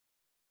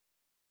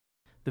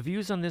The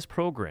views on this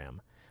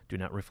program do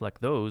not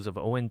reflect those of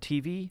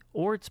ONTV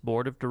or its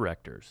board of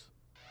directors.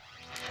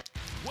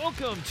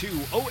 Welcome to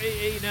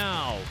OAA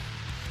Now,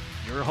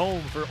 your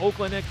home for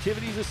Oakland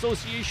Activities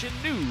Association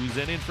news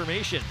and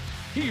information.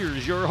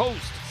 Here's your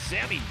host,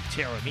 Sammy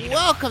Taramina.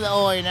 Welcome to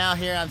OAA Now.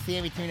 Here I'm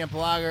Sammy Taramina,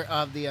 blogger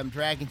of the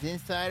Dragons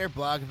Insider,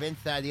 blog of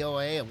Inside the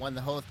OAA, and one of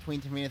the hosts between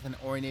Taramina and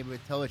Ori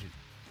Neighborhood Television.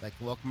 I'd like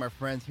to welcome our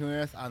friends hearing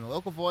us on the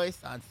Local Voice,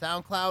 on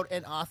SoundCloud,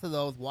 and also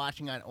those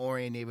watching on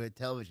Ori Neighborhood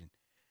Television.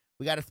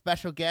 We got a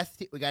special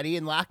guest. We got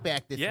Ian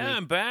Lockback this week. Yeah,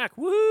 I'm back.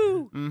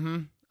 Woo!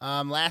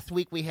 Last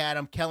week we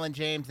had Kellen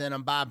James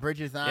and Bob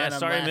Bridges on. Yeah,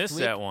 sorry I missed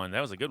week. that one. That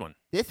was a good one.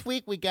 This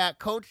week we got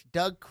Coach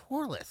Doug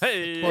Corliss,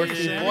 Hey! of course,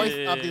 the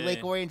voice of the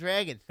Lake Orion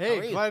Dragons.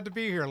 Hey, glad to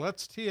be here.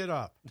 Let's tee it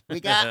up. We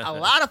got a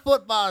lot of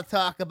football to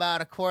talk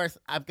about, of course.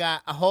 I've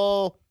got a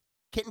whole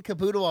kit and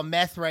caboodle of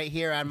mess right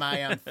here on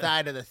my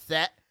side of the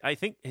set. I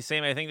think,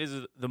 Sam, this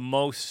is the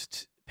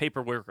most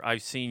paperwork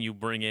I've seen you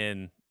bring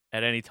in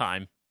at any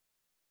time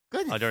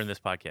during this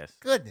podcast.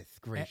 Goodness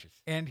gracious.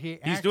 And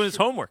he's doing his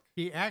homework.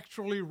 He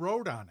actually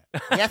wrote on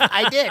it. Yes,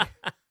 I did.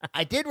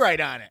 I did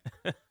write on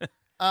it.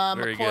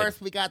 Very of course,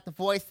 good. we got the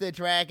voice of the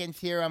Dragons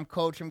here. I'm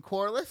Coach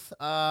Corliss.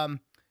 Of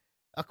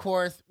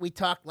course, we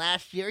talked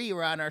last year. You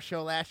were on our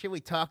show last year. We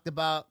talked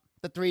about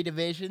the three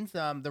divisions,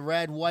 the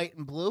red, white,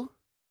 and blue.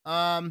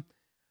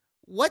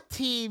 What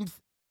teams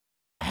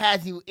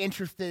has you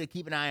interested to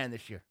keep an eye on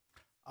this year?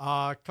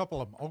 A couple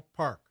of them. Oak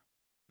Park.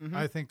 Mhm.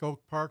 I think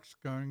Oak Park's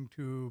going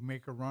to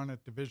make a run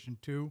at Division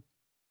II.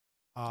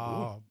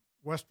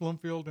 West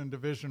Bloomfield in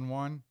Division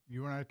I.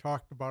 You and I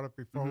talked about it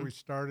before we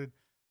started.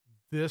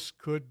 This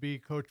could be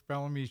Coach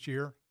Bellamy's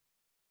year.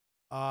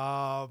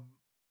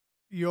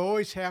 You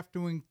always have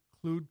to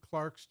include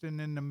Clarkston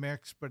in the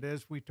mix, but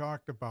as we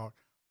talked about,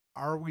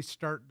 are we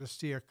starting to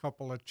see a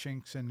couple of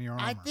chinks in the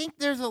armor? I think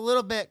there's a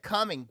little bit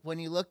coming when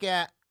you look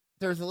at.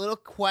 There's a little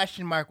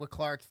question mark with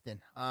Clarkston.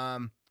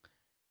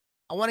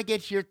 I want to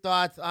get your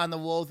thoughts on the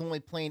Wolves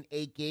only playing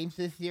 8 games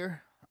this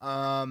year.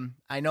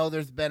 I know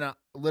there's been a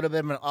little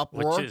bit of an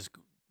uproar, Which is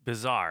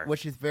bizarre.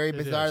 which is very It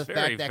bizarre. is. The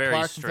Very, fact that very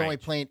Clarkston's only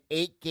strange. playing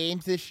 8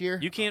 games this year.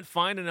 You can't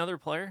find another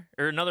player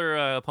or another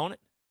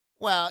opponent?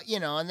 Well,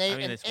 and they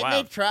it's and they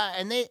wild. try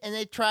and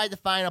they tried to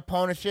find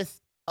opponents.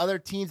 Just other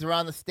teams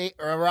around the state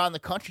or around the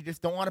country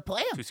just don't want to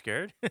play them. Too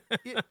scared?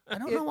 I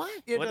don't know why.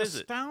 It What is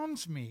it?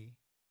 astounds me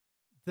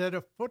that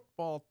a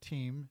football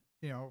team,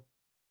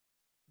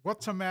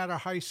 what's the matter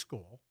high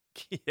school,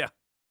 Yeah.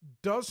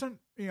 doesn't,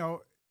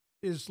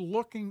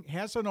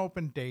 has an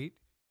open date,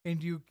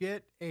 and you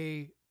get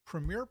a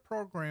premier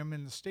program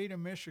in the state of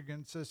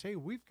Michigan says, hey,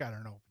 we've got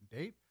an open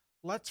date.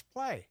 Let's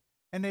play.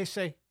 And they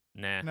say,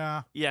 Nah.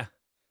 nah. Yeah.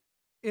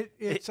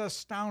 It's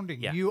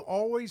astounding. Yeah. You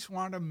always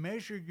want to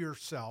measure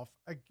yourself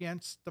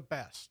against the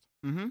best.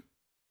 Mm-hmm.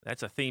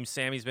 That's a theme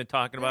Sammy's been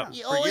talking about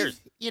You for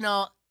always, years.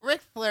 Ric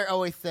Flair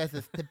always says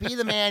this: to be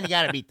the man, you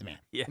got to beat the man.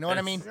 Yes. You know what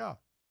I mean? Yeah.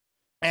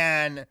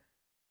 And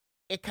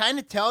it kind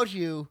of tells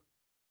you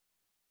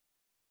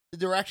the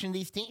direction of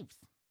these teams.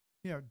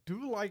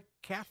 Do like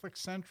Catholic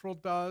Central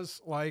does,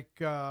 like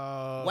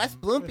West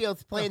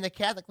Bloomfield's playing the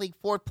Catholic League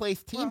 4th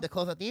place team Well, to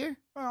close out the year.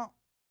 Well,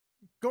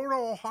 go to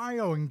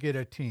Ohio and get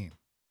a team.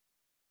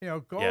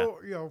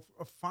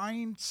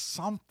 Find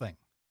something.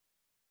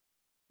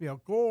 Go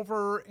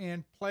over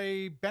and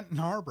play Benton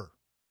Harbor.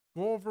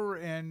 Go over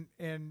and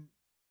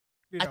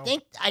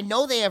I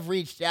know they have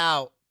reached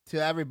out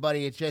to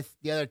everybody. It's just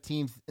the other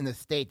teams in the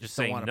state Just just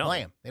don't saying want to no. play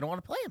him. They don't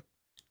want to play him.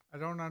 I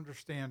don't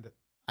understand it.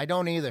 I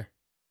don't either.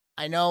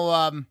 I know,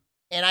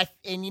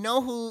 and you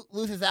know who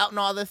loses out in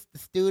all this? The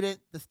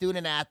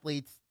student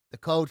athletes, the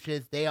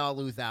coaches. They all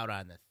lose out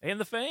on this. And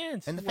the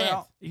fans. And the fans.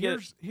 Well, You get-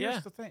 here's yeah.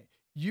 the thing.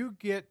 You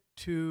get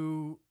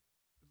to,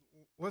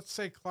 let's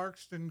say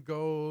Clarkston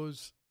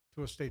goes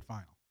to a state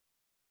final.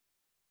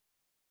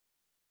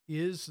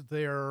 Is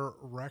their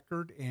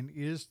record and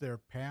is their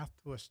path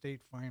to a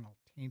state final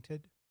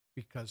tainted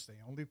because they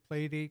only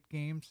played 8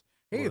 games?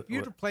 Hey, if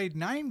you'd have played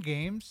 9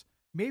 games,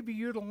 maybe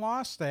you'd have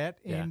lost that,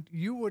 and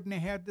you wouldn't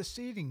have had the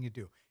seeding you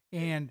do.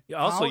 And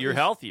Also, how you're is-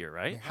 healthier,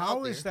 right?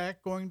 How is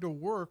that going to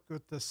work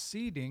with the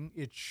seeding?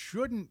 It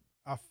shouldn't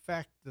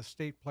affect the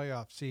state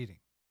playoff seeding.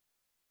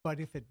 But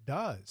if it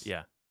does,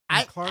 Yeah. and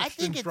I think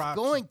Clarkston it's drops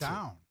going to.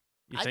 down.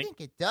 You I think?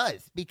 think it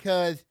does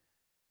because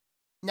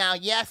now,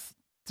 yes,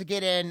 to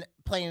get in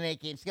playing an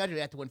 8-game schedule,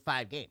 you have to win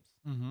 5 games.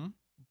 Mm-hmm.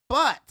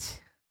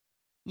 But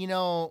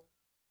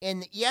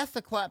and yes,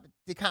 the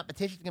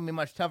competition is going to be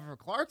much tougher for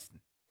Clarkston.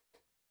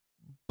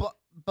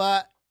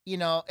 But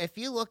if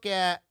you look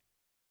at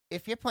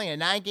if you're playing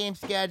a 9-game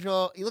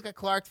schedule, you look at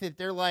Clarkston. If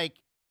they're like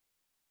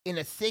in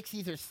the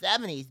 60s or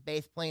 70s,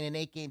 based playing an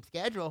 8-game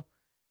schedule,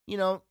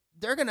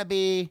 they're going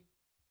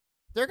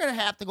to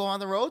have to go on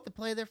the road to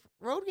play their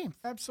road games.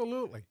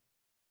 Absolutely.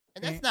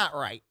 And that's not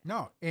right.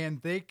 No,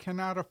 and they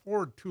cannot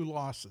afford 2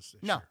 losses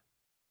this No. year.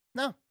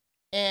 No.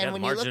 And Yeah,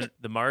 when the you margin, look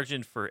at the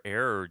margin for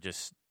error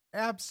just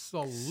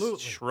Absolutely.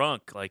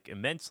 shrunk like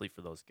immensely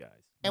for those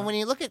guys. when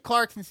you look at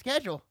Clarkson's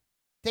schedule,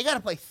 they got to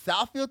play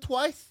Southfield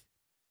twice.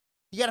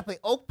 You got to play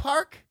Oak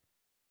Park,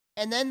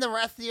 and then the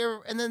rest of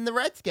your, and then the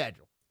red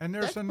schedule. And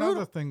there's That's another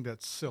brutal. thing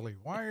that's silly.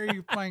 Why are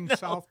you playing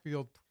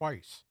Southfield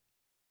twice?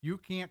 You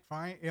can't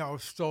find,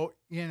 so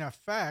in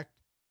effect,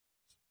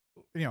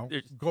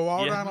 go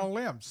out on a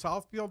limb.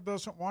 Southfield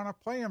doesn't want to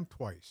play him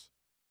twice.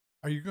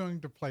 Are you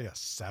going to play a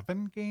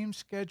 7-game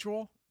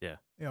schedule? Yeah.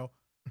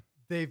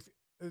 There's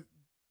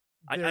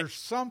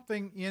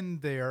something in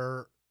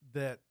there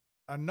that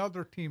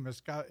another team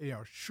has got,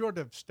 should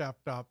have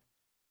stepped up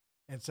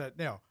and said,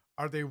 now,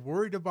 are they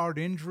worried about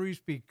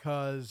injuries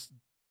because,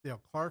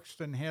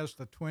 Clarkston has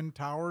the Twin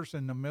Towers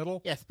in the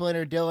middle? Yeah,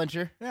 Splinter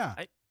Dillinger. Yeah.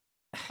 I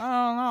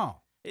don't know.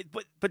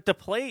 But to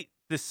play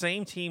the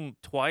same team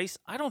twice,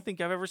 I don't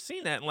think I've ever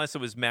seen that unless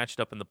it was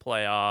matched up in the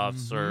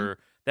playoffs or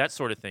that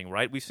sort of thing,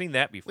 right? We've seen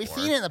that before. We've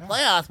seen it in the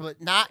playoffs,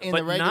 but not in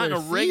the regular season. Not in a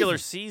regular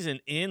season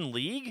in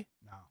league?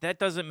 No. That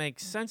doesn't make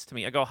sense to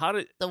me. I go, how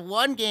did... The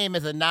one game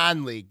is a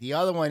non-league. The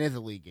other one is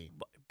a league game.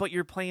 But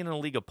you're playing a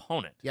league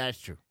opponent. Yeah, that's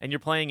true. And you're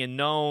playing a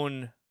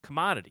known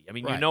commodity. I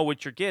mean, you Right. know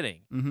what you're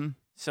getting. Mm-hmm.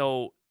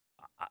 So...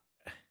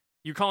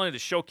 You're calling it a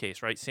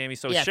showcase, right, Sammy?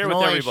 So yeah, share with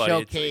everybody.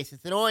 Showcase.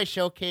 It's an always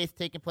showcase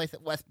taking place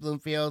at West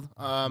Bloomfield.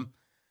 Of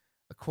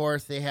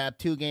course, they have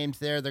 2 games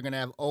there. They're going to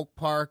have Oak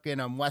Park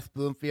and West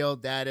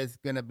Bloomfield. That is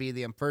going to be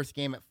the first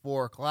game at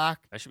 4:00.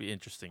 That should be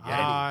interesting.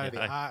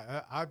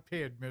 I'd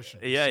pay admission.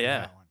 Yeah.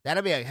 That one.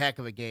 That'll be a heck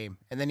of a game.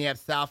 And then you have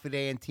Southfield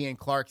A&T and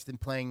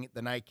Clarkston playing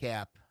the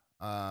nightcap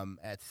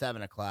at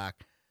 7:00.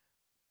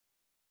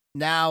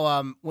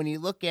 Now, when you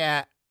look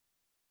at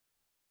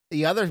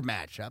the other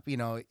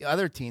matchup,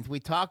 other teams, we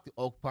talked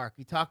Oak Park,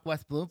 we talked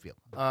West Bloomfield.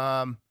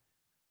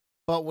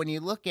 But when you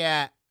look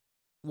at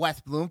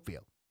West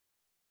Bloomfield,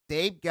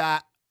 they've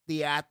got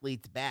the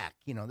athletes back.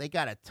 They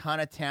got a ton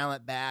of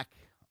talent back.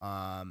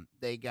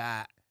 They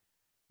got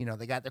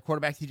their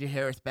quarterback CJ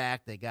Harris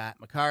back. They got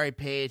Makari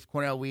Page,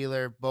 Cornell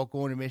Wheeler, both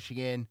going to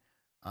Michigan.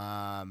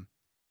 But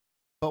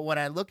when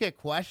I look at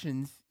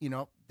questions,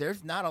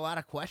 there's not a lot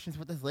of questions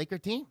with this Laker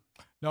team.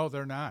 No,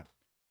 they're not.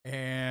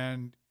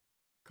 And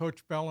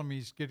Coach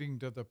Bellamy's getting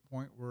to the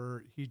point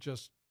where he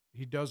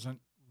doesn't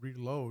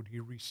reload, he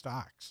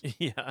restocks.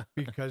 Yeah.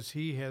 Because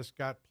he has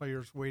got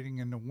players waiting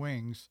in the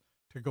wings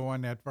to go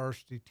on that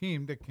varsity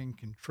team that can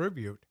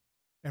contribute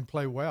and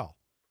play well.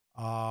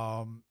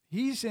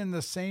 He's in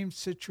the same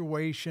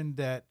situation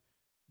that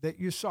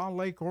you saw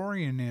Lake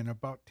Orion in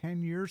about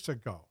 10 years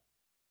ago,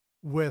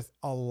 with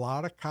a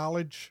lot of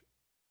college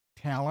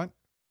talent,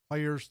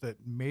 players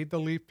that made the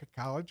leap to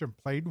college and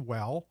played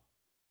well.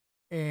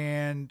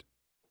 And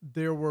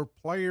there were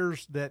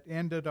players that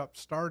ended up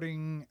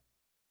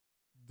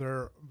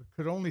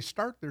could only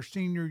start their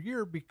senior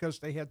year because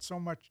they had so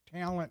much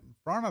talent in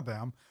front of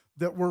them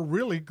that were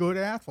really good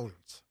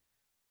athletes.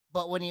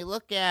 But when you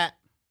look at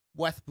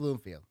West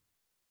Bloomfield,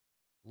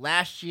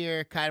 last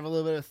year, kind of a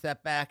little bit of a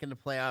setback in the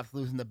playoffs,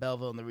 losing to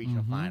Belleville in the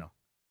regional final.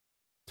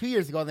 2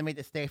 years ago, they made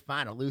the state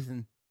final,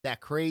 losing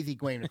that crazy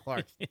game to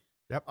Clarkston.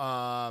 Yep.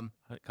 I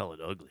call it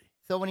ugly.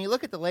 So when you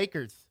look at the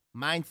Lakers'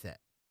 mindset,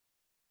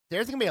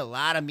 there's going to be a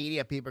lot of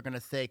media people going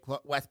to say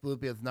West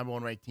Bloomfield is the number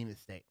 1 ranked team in the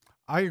state.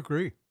 I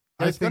agree.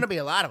 There's going to be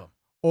a lot of them.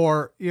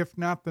 Or if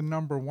not the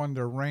number 1,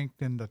 they're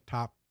ranked in the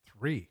top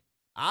 3.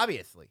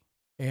 Obviously.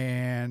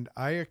 And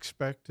I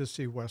expect to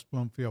see West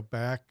Bloomfield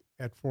back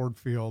at Ford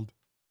Field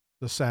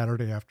the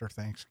Saturday after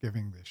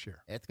Thanksgiving this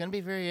year. It's going to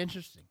be very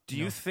interesting. Do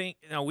you think,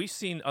 now we've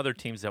seen other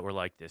teams that were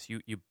like this. You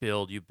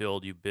build,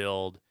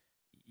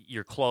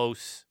 you're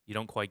close, you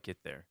don't quite get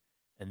there.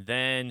 And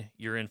then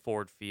you're in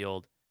Ford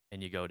Field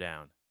and you go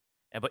down.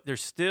 But they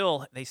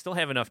still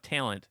have enough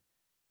talent.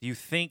 Do you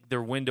think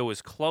their window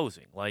is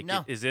closing? Like,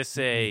 no. Is this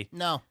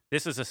no?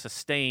 This is a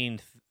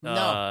sustained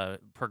No.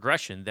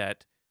 progression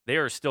that they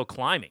are still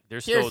climbing.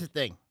 Here's the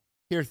thing.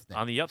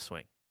 On the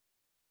upswing.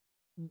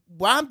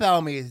 Ron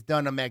Bellamy has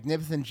done a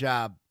magnificent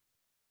job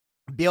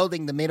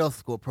building the middle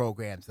school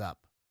programs up.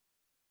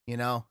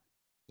 I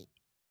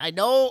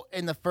know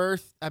in the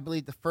first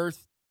 2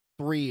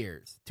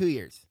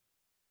 years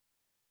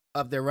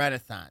of their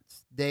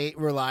renaissance, they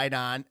relied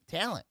on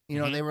talent.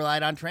 They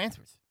relied on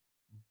transfers.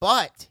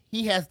 But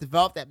he has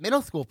developed that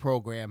middle school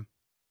program,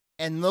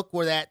 and look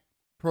where that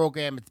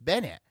program has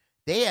been at.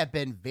 They have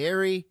been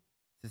very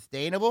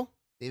sustainable.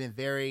 They've been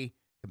very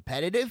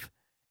competitive,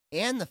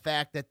 and the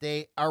fact that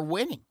they are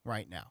winning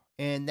right now.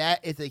 And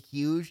that is a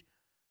huge,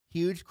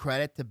 huge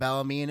credit to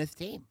Bellamy and his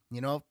team,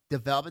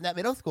 developing that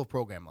middle school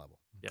program level.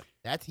 Yep.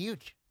 That's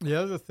huge. The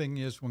other thing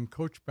is when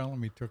Coach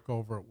Bellamy took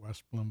over at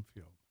West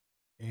Bloomfield,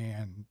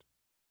 and,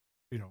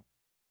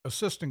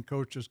 assistant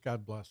coaches,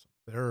 God bless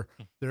them,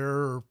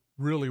 they're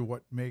really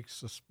what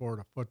makes the sport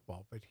of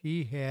football. But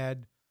he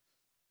had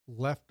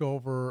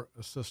leftover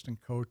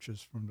assistant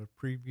coaches from the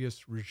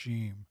previous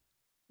regime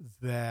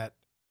that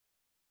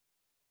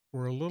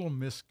were a little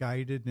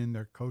misguided in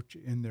their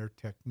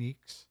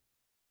techniques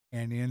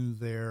and in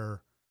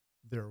their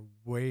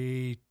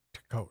way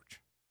to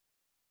coach.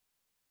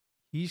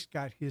 He's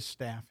got his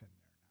staff in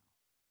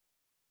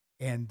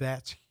there now. And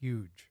that's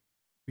huge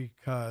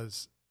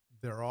because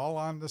they're all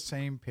on the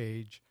same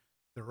page.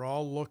 They're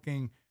all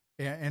looking,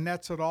 and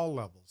that's at all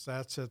levels.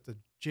 That's at the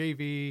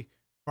JV,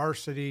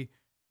 varsity,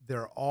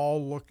 they're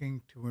all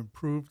looking to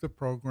improve the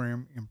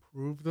program,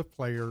 improve the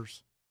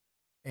players,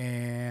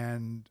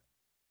 and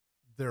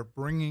they're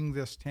bringing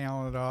this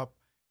talent up.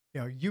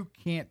 You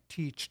can't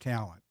teach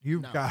talent.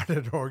 You've got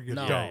it or you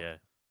don't.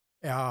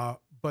 Yeah.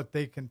 But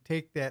they can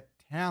take that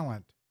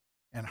talent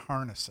and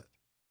harness it.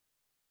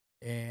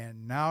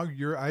 And now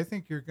I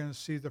think you're going to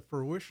see the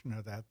fruition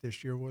of that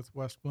this year with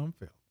West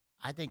Bloomfield.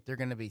 I think they're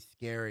going to be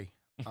scary.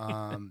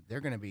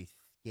 They're going to be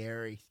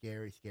scary.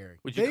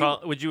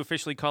 Would you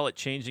officially call it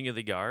changing of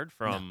the guard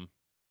from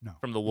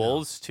the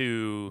Wolves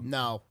to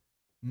no?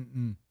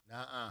 You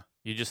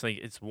just think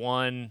it's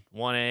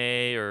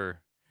 1A or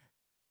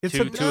it's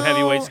two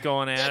heavyweights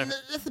going at it?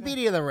 That's the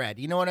beauty of the Red.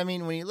 You know what I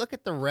mean? When you look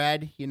at the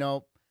Red, you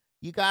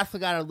also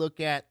got to look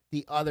at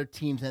the other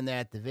teams in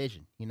that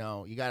division. You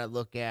got to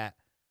look at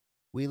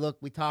we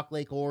talk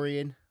Lake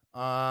Orion.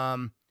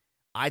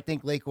 I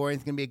think Lake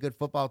Orion's going to be a good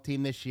football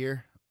team this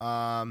year.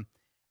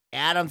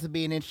 Adams would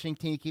be an interesting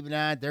team to keep an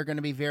eye on. They're going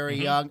to be very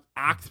young.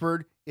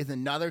 Oxford is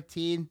another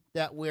team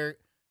that's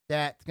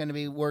going to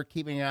be worth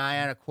keeping an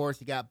eye on. Of course,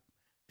 you got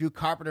Drew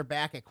Carpenter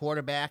back at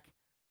quarterback.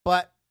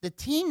 But the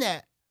team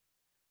that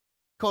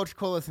Coach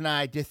Colas and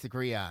I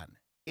disagree on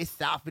is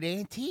Southfield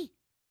A&T.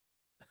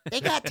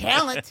 They got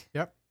talent.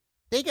 Yep.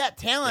 They got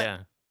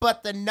talent,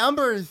 but the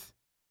numbers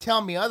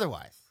tell me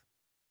otherwise.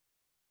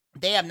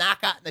 They have not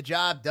gotten the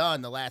job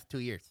done the last 2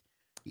 years.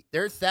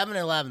 They're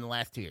 7-11 the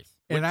last 2 years.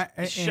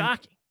 It's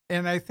shocking.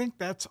 And I think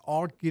that's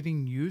all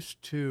getting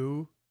used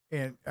to,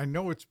 and I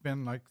know it's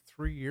been like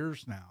 3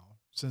 years now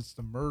since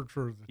the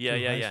merger of the two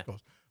high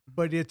schools,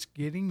 but it's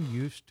getting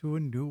used to a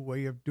new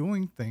way of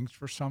doing things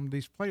for some of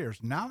these players.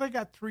 Now they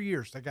got 3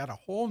 years. They got a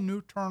whole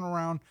new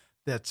turnaround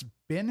that's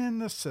been in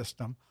the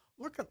system.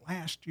 Look at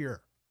last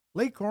year.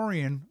 Lake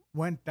Orion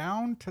went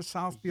down to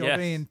Southfield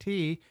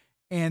A&T,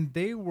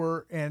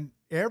 and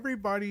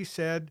everybody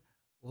said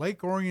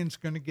Lake Orion's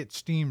going to get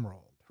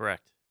steamrolled.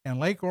 Correct. And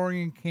Lake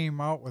Orion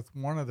came out with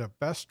one of the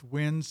best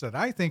wins that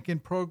I think in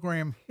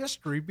program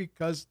history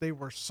because they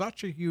were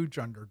such a huge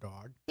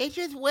underdog. They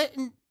just went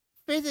and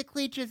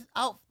physically just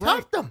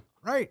out-toughed them.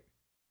 Right.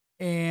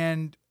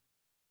 And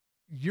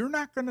you're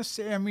not going to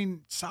say,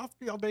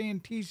 Southfield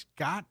A&T's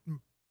got,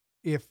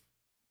 if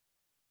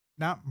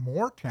not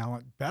more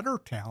talent, better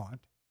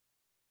talent.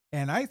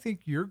 And I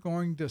think you're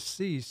going to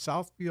see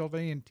Southfield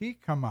A&T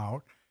come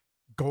out,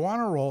 go on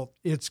a roll.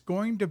 It's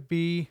going to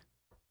be...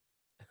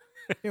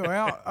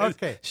 Well,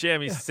 okay.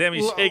 Sammy's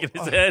shaking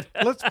his head.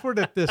 Let's put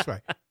it this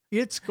way.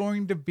 They're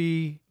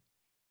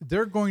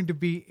going to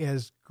be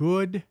as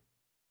good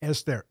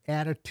as their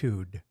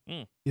attitude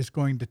is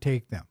going to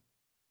take them.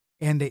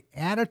 And the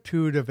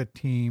attitude of a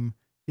team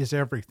is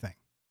everything.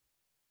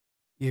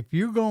 If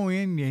you go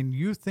in and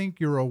you think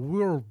you're a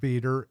world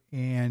beater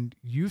and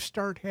you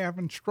start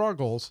having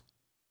struggles,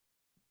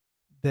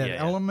 that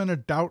element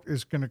of doubt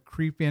is going to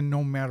creep in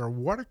no matter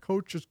what a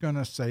coach is going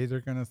to say.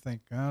 They're going to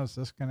think, is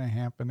this going to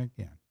happen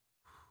again?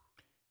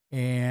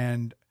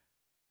 And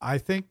I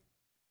think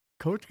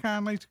Coach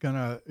Conley's going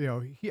to,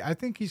 I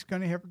think he's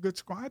going to have a good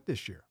squad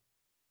this year.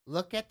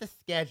 Look at the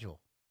schedule.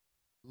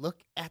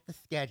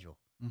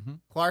 Mm-hmm.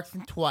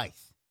 Clarkson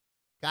twice.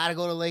 Got to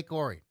go to Lake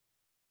Orion.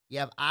 You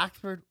have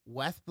Oxford,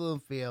 West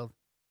Bloomfield,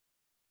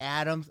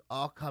 Adams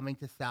all coming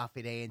to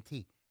Southfield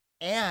A&T.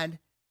 And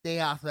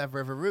they also have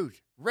River Rouge.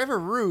 River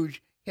Rouge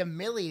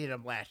humiliated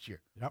them last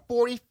year.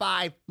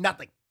 45-0.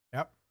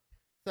 Yep.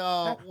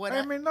 So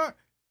look,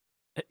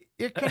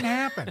 it can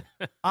happen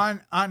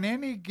on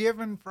any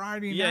given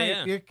Friday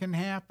night. It can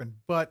happen.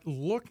 But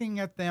looking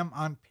at them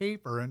on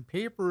paper, and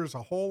paper is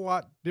a whole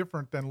lot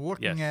different than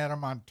looking at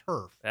them on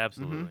turf.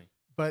 Absolutely. Mm-hmm.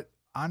 But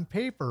on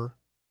paper,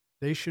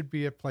 they should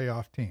be a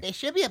playoff team. They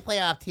should be a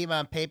playoff team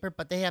on paper,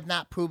 but they have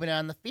not proven it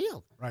on the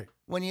field. Right.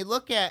 When you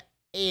look at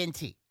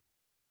A&T,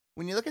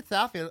 when you look at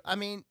Southfield,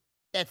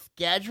 that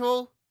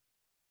schedule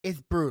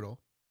is brutal.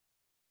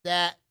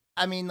 They're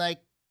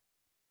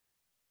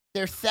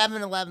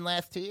 7-11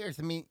 last 2 years.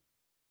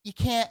 You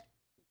can't,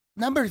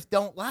 numbers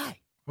don't lie.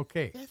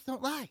 Okay. They just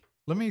don't lie.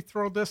 Let me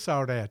throw this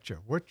out at you.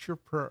 What's your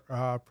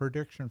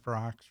prediction for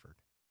Oxford?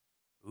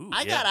 Ooh,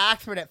 I got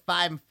Oxford at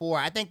 5-4.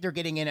 I think they're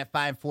getting in at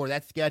 5-4.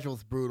 That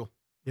schedule's brutal.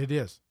 It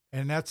is.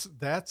 And that's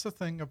the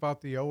thing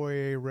about the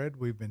OAA Red.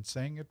 We've been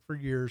saying it for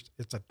years.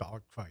 It's a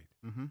dogfight.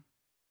 Mm-hmm.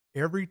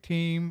 Every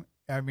team,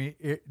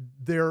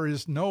 there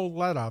is no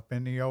let up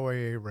in the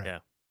OAA Red. Yeah.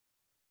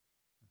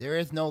 There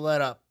is no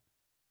let up.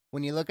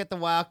 When you look at the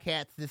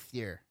Wildcats this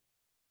year,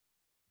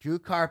 Drew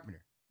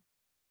Carpenter,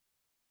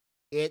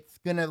 it's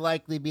going to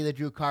likely be the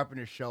Drew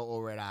Carpenter show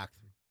over at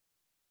Oxford.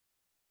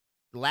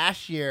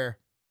 Last year,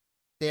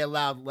 they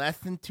allowed less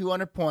than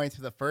 200 points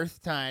for the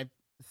first time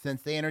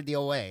since they entered the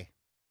OA.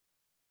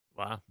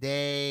 Wow.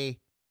 They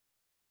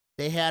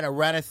had a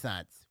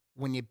renaissance.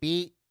 When you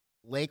beat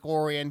Lake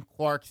Orion,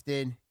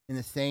 Clarkston in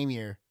the same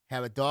year,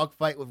 have a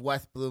dogfight with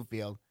West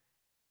Bloomfield,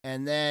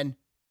 and then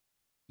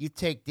you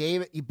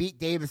beat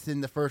Davidson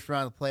in the first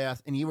round of the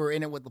playoffs, and you were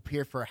in it with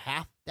Lapeer for a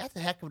half. That's a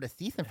heck of a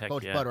season for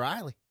Coach Bud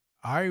Riley.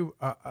 I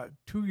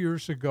 2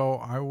 years ago,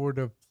 I would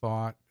have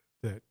thought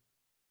that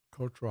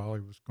Coach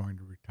Raleigh was going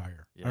to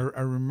retire. Yeah.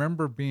 I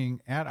remember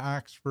being at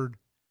Oxford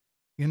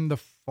in the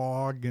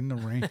fog, in the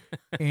rain,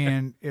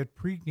 and at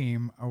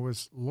pregame, I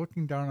was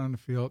looking down on the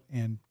field,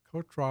 and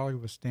Coach Raleigh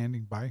was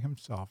standing by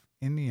himself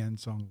in the end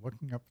zone,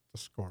 looking up at the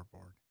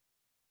scoreboard.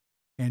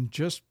 And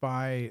just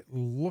by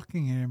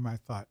looking at him, I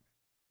thought,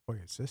 boy,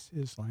 is this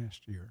his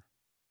last year?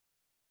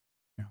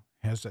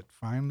 Has it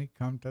finally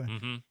come to?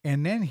 Mm-hmm.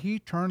 And then he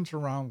turns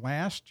around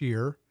last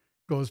year,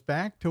 goes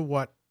back to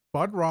what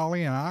Bud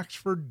Raleigh and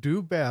Oxford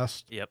do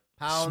best. Yep.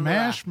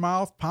 Smash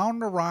mouth,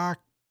 pound the rock,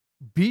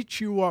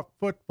 beat you up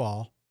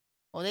football.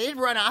 Well, they did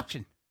run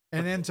option.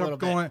 And ends up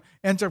going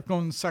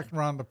the second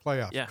round of the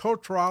playoffs. Yeah.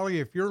 Coach Raleigh,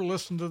 if you're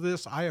listening to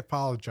this, I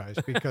apologize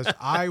because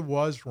I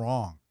was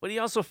wrong. But he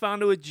also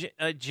found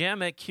a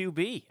gem at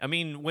QB. I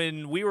mean,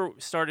 when we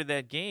started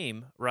that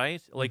game,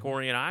 right, Lake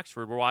Orion,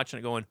 Oxford, we're watching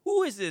it going,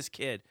 who is this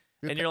kid?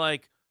 And you're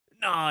like,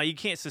 nah, you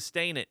can't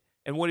sustain it.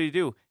 And what did he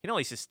do? He not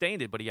only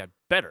sustained it, but he got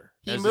better.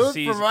 He moved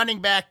from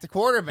running back to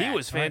quarterback. He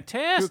was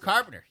fantastic. Drew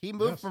Carpenter. He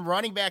moved from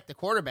running back to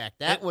quarterback.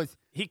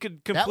 He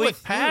could complete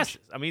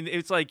passes. Huge. I mean,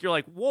 it's like you're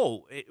like,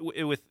 whoa.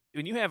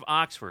 When you have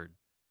Oxford,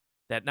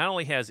 that not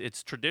only has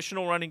its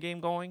traditional running game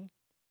going,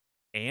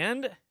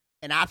 and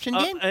an option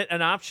game,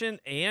 an option,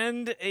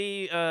 and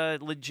a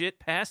legit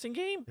passing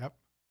game. Yep.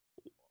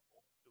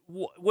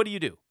 What do you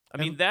do? I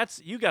mean,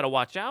 you got to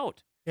watch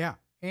out. Yeah,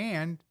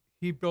 and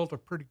he built a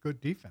pretty good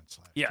defense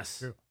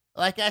last year, too.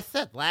 Like I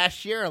said,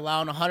 last year,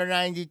 allowing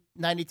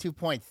 192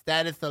 points.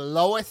 That is the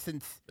lowest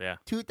since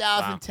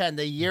 2010,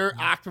 the year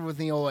Oxford was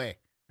in the OA. Yep.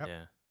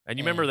 Yeah. And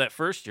you remember that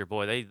first year,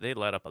 boy, they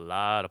let up a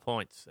lot of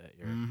points that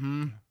year.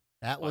 Mm-hmm.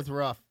 That was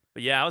rough.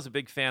 But, yeah, I was a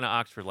big fan of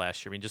Oxford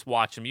last year. I mean, just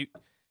watch them.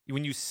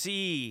 When you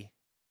see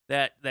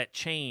that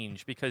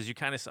change, because you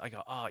kind of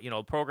go, oh,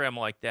 a program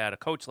like that, a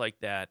coach like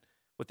that,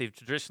 what they've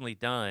traditionally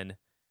done,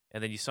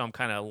 and then you saw them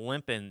kind of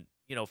limping,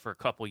 for a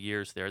couple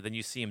years there. Then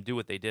you see them do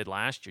what they did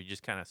last year. You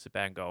just kind of sit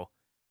back and go,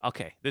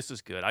 okay, this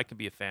is good. I can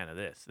be a fan of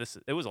this.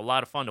 It was a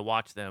lot of fun to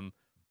watch them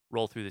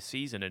roll through the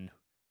season and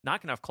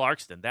knocking off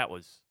Clarkston. That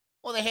was.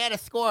 Well, they had to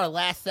score a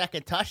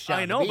last-second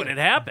touchdown. I know, but it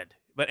happened.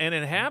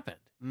 It happened.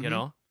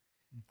 Mm-hmm.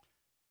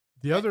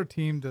 The other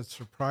team that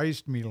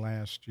surprised me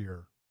last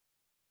year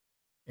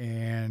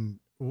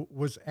and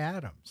was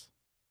Adams.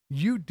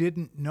 You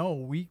didn't know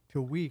week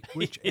to week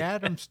which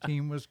Adams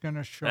team was going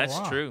to show up.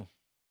 That's true.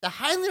 The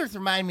Highlanders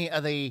remind me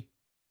of the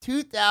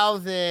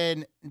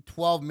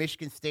 2012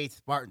 Michigan State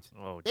Spartans.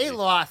 Oh, they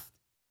lost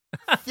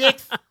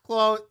 6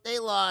 close. They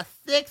lost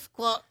 6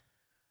 close.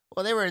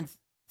 Well, they were in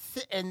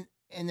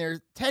their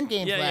 10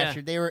 games last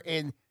year. They were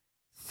in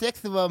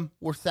 6 of them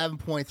were 7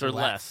 points or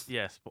less.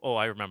 Yes. Oh,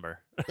 I remember.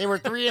 They were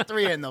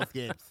 3-3 in those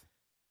games.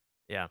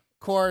 Yeah. Of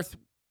course,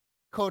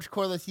 Coach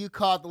Corliss, you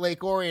called the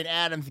Lake Orion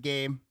Adams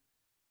game.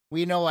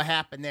 We know what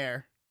happened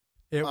there.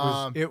 It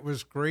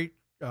was great.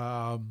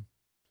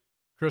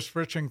 Chris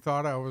Fritching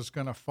thought I was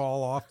going to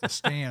fall off the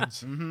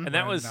stands. And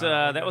that was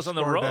on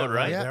the road,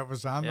 right? Yeah. That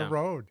was on the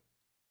road.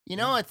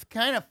 It's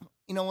kind of,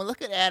 when we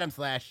look at Adams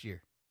last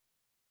year,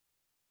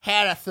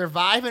 had a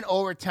survive in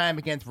overtime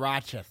against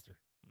Rochester.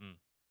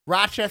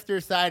 Rochester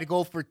decided to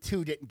go for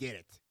 2, didn't get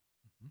it.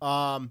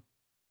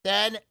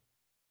 Then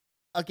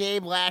a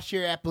game last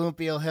year at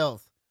Bloomfield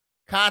Hills.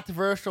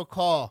 Controversial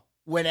call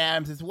went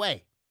Adams'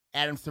 way.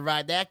 Adams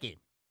survived that game.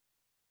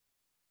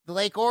 The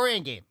Lake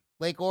Orion game.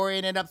 Lake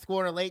Orion ended up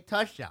scoring a late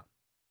touchdown.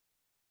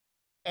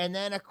 And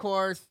then, of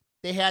course,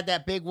 they had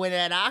that big win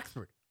at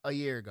Oxford a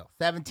year ago,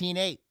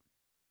 17-8.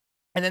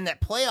 And then that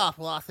playoff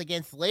loss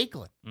against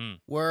Lakeland,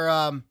 where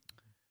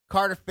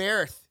Carter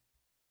Ferris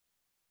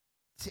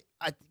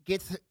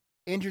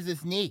injures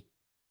his knee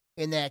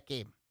in that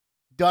game.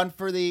 Done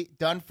for the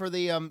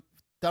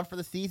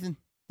season.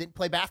 Didn't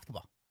play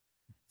basketball.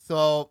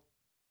 So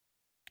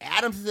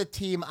Adams is a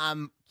team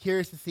I'm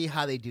curious to see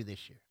how they do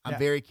this year. I'm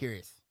very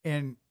curious.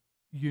 And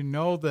you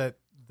know that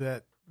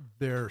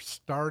they're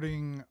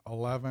starting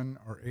 11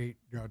 or 8,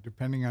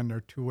 depending on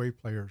their two-way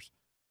players.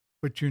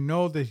 But you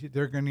know that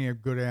they're going to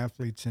have good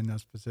athletes in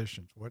those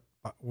positions.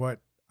 What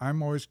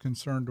I'm always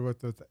concerned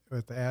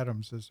with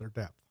Adams is their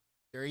depth.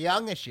 They're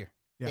young this year.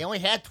 Yeah. They only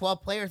had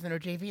 12 players in their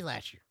JV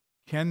last year.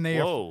 Can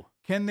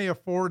they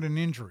afford an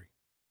injury?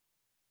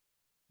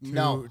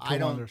 No, I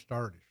don't. One of their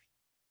starters.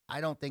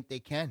 I don't think they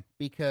can,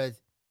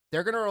 because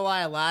they're going to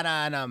rely a lot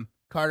on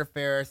Carter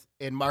Ferris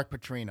and Mark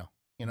Petrino.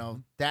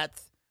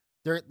 That's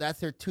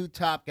their 2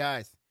 top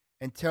guys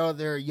until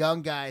their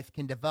young guys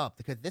can develop,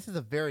 because this is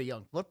a very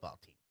young football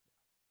team.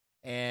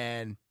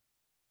 And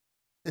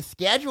the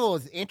schedule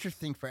is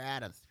interesting for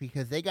Adams,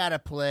 because they got to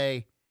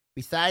play,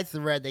 besides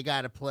the Red, they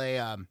got to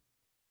play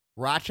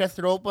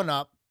Rochester to open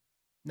up.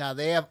 Now,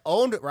 they have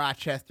owned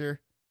Rochester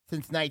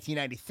since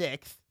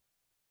 1996.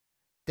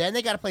 Then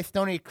they got to play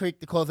Stony Creek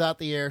to close out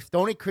the year.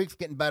 Stony Creek's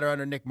getting better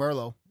under Nick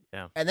Merlo.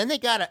 Yeah. And then they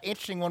got an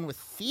interesting one with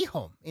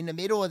Seaholm in the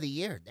middle of the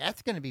year.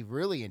 That's going to be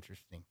really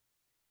interesting.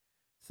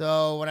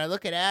 So when I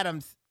look at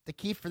Adams, the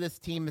key for this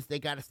team is they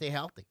got to stay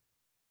healthy.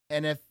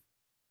 And if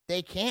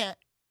they can't,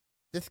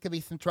 this could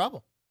be some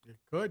trouble. It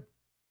could.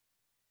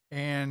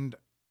 And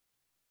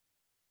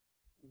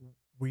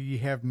we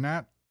have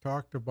not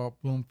talked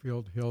about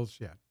Bloomfield Hills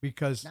yet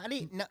because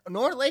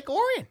nor Lake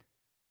Orion.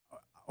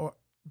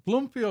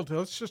 Bloomfield Hills,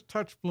 let's just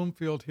touch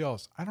Bloomfield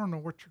Hills. I don't know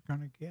what you're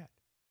going to get.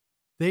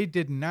 They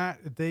did not,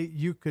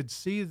 you could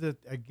see that,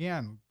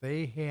 again,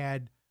 they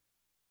had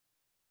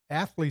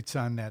athletes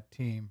on that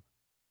team,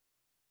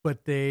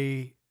 but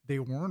they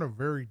weren't a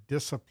very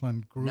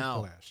disciplined group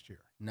last year.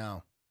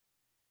 No.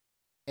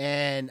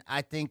 And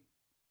I think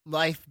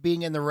life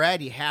being in the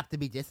red, you have to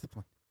be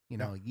disciplined. You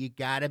know, you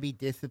got to be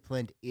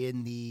disciplined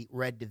in the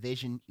red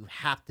division. You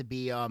have to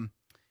be, when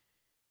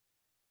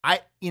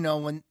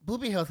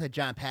Bloomfield Hills had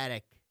John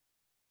Paddock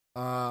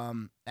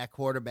at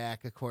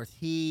quarterback, of course,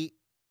 he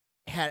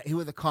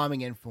was a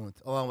calming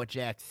influence along with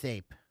Jack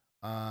Sape.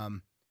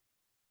 When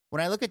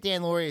I look at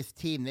Dan Laurier's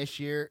team this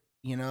year,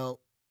 you know,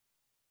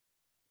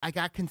 I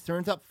got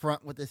concerns up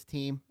front with this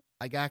team.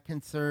 I got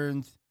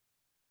concerns.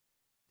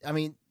 I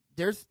mean,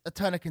 there's a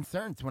ton of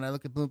concerns when I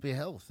look at Bloomfield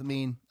Hills. I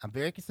mean, I'm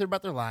very concerned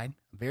about their line.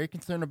 I'm very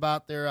concerned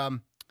about their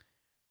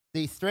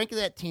the strength of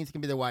that team is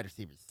going to be their wide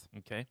receivers.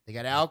 Okay. They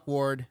got Alec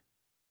Ward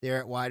there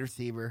at wide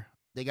receiver.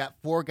 They got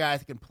 4 guys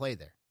that can play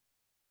there.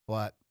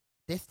 But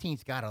this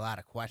team's got a lot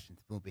of questions,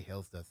 Bloomfield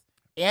Hills does.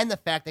 And the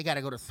fact they got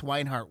to go to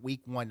Swinehart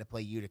week 1 to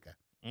play Utica.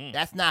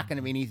 That's not going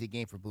to be an easy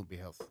game for Bloomfield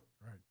Hills.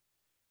 Right.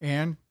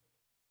 And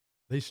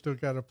they still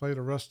got to play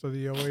the rest of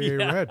the OAA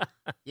Red.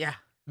 Yeah.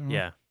 Mm-hmm.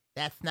 Yeah.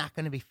 That's not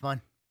going to be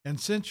fun. And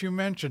since you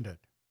mentioned it,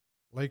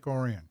 Lake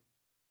Orion,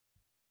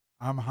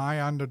 I'm high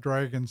on the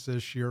Dragons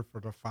this year for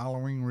the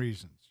following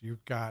reasons.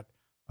 You've got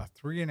a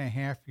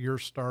 3.5-year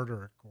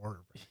starter at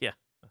quarterback. Yeah.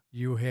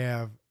 You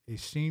have a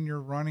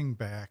senior running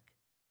back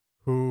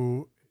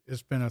who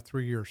has been a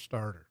 3-year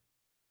starter.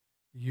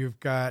 You've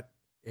got,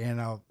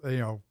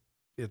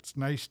 it's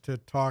nice to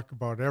talk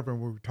about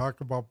everyone. We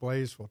talk about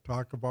Blaze. We'll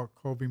talk about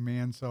Kobe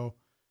Manzo.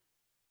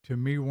 To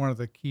me, one of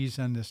the keys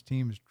on this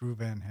team is Drew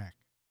Van Heck.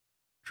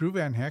 Drew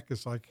Van Heck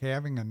is like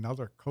having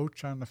another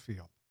coach on the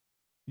field.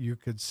 You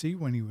could see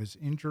when he was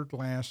injured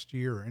last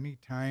year, any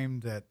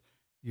time that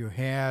you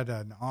had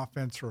an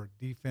offense or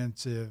a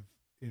defensive,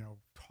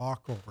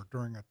 talk over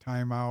during a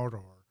timeout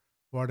or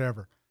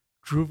whatever,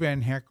 Drew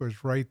Van Heck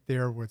was right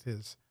there with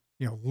his,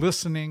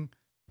 listening,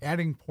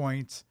 adding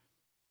points.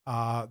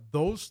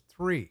 Those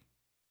 3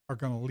 are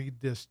going to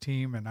lead this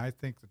team, and I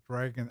think the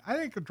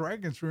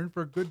Dragons are in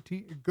for a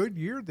good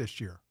year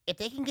this year. If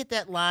they can get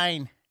that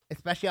line,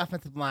 especially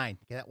offensive line,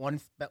 get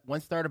that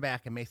one starter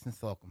back in Mason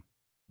Slocum.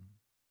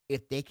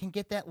 If they can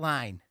get that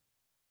line,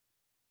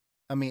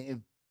 I mean, if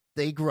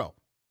they grow,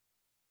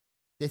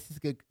 this is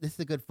good. This is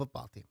a good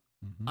football team.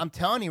 Mm-hmm. I'm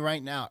telling you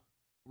right now,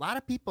 a lot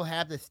of people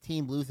have this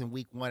team losing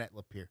week 1 at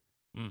Lapeer.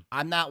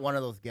 I'm not one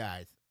of those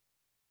guys.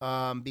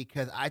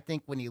 Because I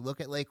think when you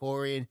look at Lake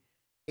Orion,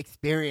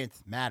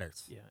 experience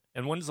matters. Yeah.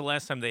 And when's the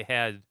last time they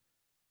had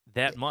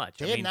that much?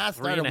 They had not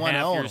started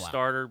 3.5-year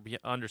starter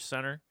under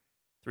center,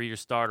 3-year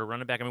starter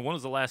running back. I mean, when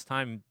was the last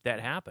time that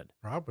happened?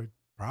 Probably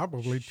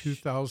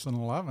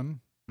 2011,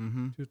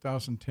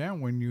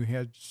 2010, when you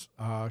had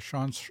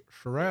Sean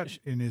Charette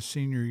in his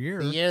senior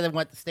year. The year they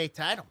won the state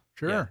title.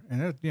 Sure.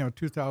 Yeah. And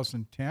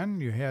 2010,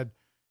 you had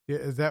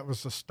that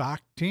was a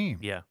stock team.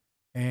 Yeah.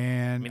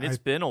 And I mean, it's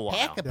been a while.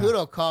 Pat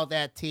Caputo called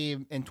that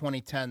team in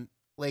 2010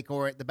 Lake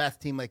Orion the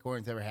best team Lake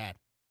Orion's ever had,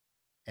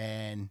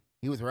 and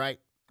he was right.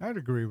 I'd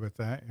agree with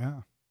that.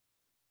 Yeah.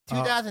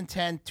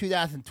 2010,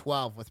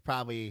 2012 was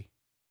probably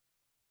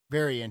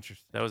very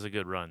interesting. That was a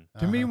good run.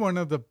 To me, one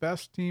of the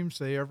best teams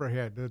they ever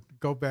had to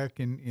go back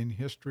in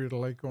history of the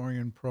Lake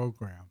Orion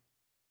program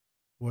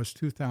was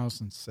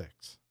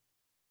 2006.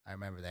 I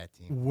remember that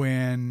team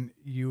when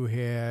you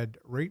had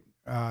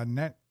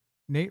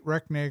Nate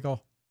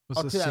Recknagel.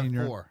 Was a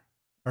senior,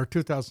 or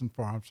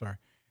 2004, I'm sorry.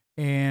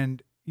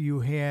 And you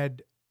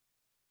had...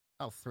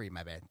 3,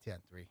 my bad,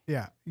 10-3.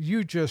 Yeah,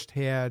 you just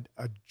had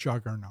a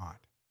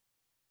juggernaut.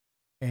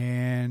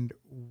 And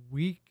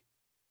week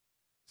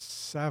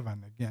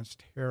 7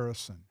 against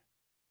Harrison,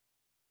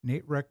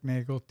 Nate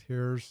Recknagel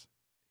tears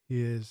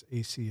his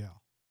ACL.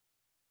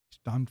 He's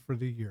done for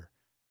the year.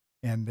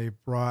 And they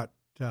brought...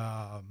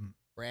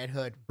 Brad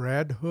Hood up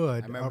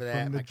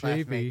from the JV,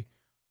 classmate.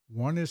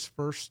 Won his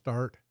first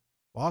start,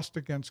 lost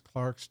against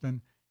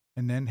Clarkston,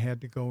 and then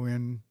had to go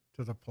in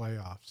to the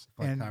playoffs.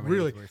 And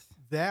really,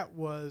 that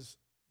was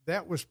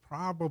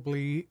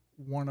probably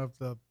one of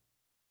the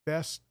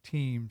best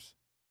teams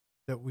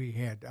that we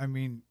had. I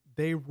mean,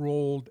 they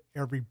rolled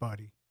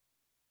everybody,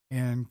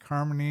 and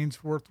Carmen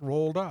Ainsworth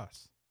rolled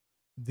us.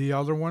 The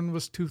other one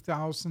was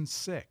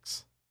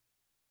 2006.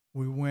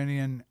 We went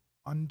in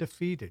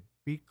undefeated,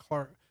 beat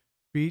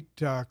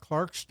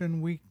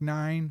Clarkston week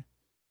 9.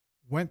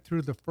 Went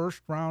through the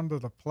first round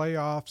of the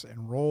playoffs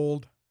and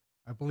rolled.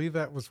 I believe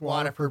that was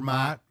Waterford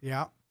Mott.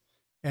 Yeah.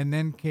 And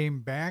then came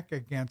back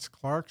against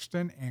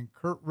Clarkston, and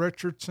Kurt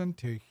Richardson,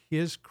 to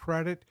his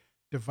credit,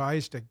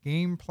 devised a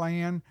game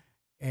plan,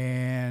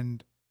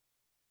 and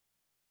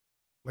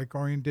Lake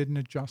Orion didn't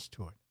adjust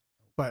to it.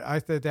 But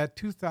I think that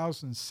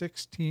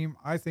 2006 team,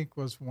 I think,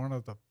 was one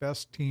of the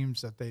best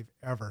teams that they've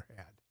ever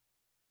had.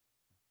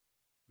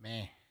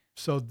 Man.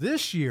 So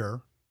this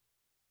year,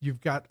 you've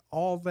got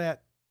all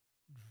that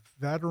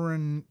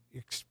veteran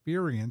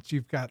experience.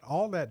 You've got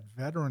all that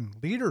veteran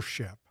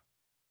leadership.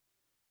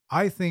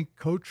 I think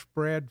Coach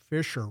Brad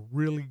Fisher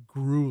really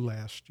grew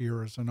last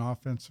year as an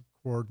offensive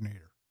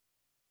coordinator.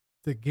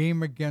 The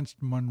game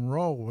against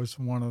Monroe was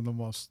one of the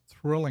most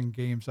thrilling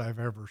games I've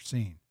ever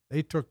seen.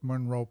 They took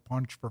Monroe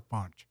punch for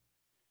punch.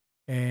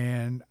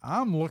 And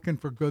I'm looking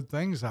for good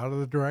things out of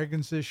the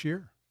Dragons this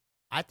year.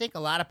 I think a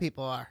lot of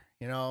people are.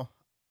 You know,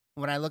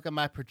 when I look at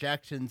my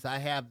projections, I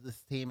have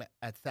this team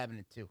at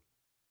 7-2.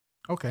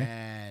 Okay.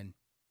 And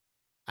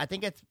I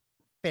think it's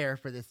fair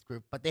for this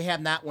group, but they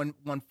have not won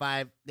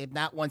 5. They've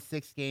not won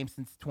 6 games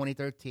since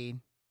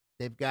 2013.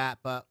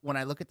 But when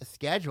I look at the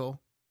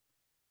schedule,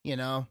 you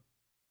know,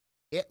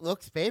 it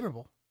looks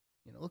favorable.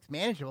 You know, it looks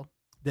manageable.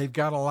 They've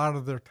got a lot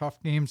of their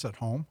tough games at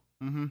home.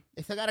 Mm-hmm.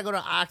 They still got to go to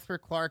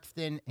Oxford,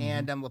 Clarkston,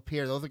 and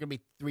Lapeer. Those are going to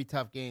be 3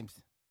 tough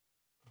games.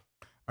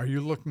 Are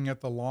you looking at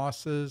the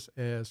losses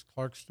as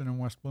Clarkston and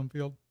West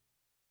Bloomfield?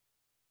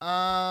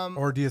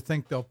 Or do you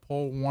think they'll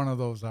pull one of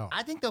those out?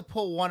 I think they'll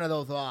pull one of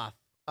those off.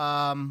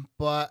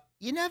 But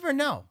you never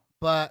know.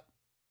 But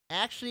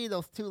actually,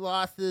 those 2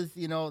 losses,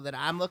 you know, that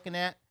I'm looking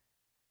at,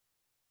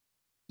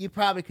 you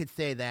probably could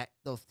say that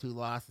those 2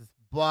 losses.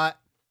 But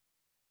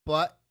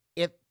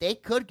if they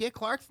could get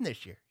Clarkston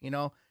this year, you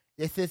know,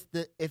 it's just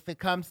if it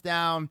comes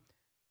down,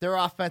 their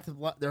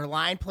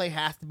line play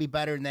has to be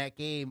better in that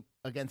game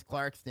against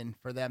Clarkston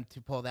for them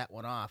to pull that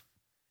one off.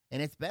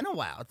 And it's been a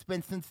while. It's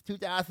been since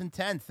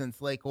 2010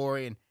 since Lake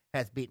Orion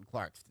has beaten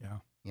Clarkston. Yeah.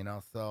 You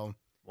know, so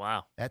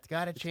wow, that's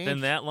got to change. It's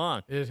been that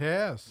long. It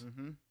has.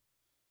 Mm-hmm.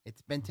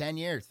 It's been 10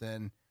 years,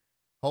 and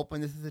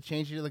hoping this is a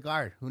change to the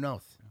guard. Who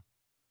knows?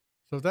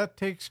 So that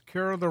takes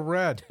care of the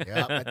Red.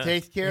 Yeah, that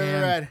takes care of the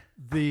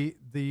Red.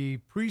 The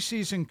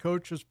preseason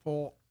coaches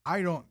poll,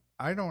 I don't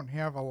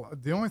have a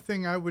lot. The only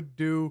thing I would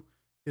do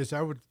is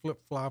I would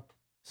flip-flop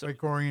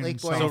Lake Orion.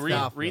 Lake Orion.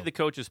 So read the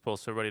coaches poll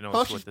so everybody knows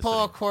coaches what this poll,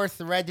 is. of course,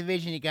 the Red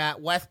Division, you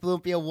got West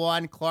Bloomfield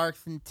 1,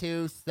 Clarkston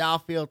 2,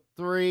 Southfield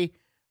 3,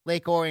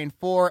 Lake Orion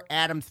 4,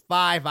 Adams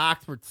 5,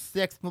 Oxford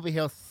 6, Movie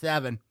Hill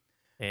 7.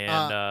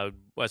 And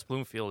West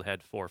Bloomfield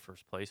had 4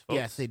 first place folks.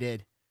 Yes, they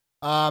did.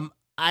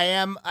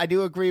 I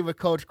do agree with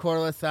Coach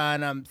Corliss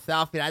on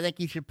Southfield. I think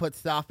you should put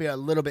Southfield a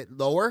little bit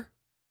lower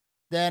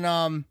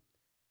than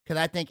because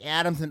I think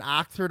Adams and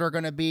Oxford are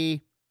going to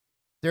be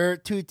they're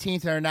 2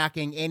 teams that are not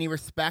getting any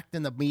respect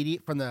in the media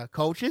from the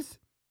coaches.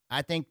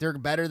 I think they're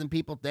better than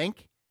people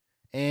think,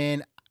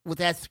 and with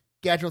that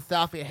schedule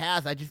Southfield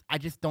has, I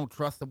just don't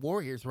trust the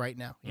Warriors right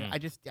now. You know,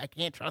 I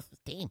can't trust this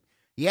team.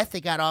 Yes, they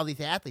got all these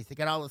athletes, they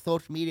got all the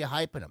social media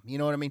hyping them. You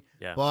know what I mean?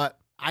 Yeah. But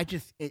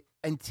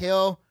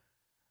until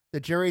the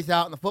jury's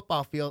out in the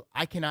football field,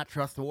 I cannot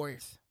trust the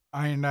Warriors.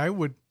 And I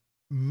would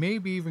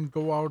maybe even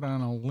go out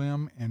on a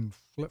limb and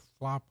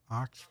flip-flop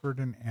Oxford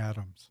and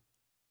Adams.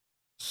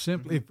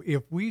 Simply,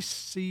 if we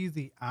see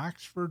the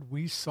Oxford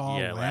we saw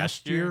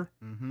last year,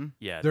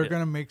 they're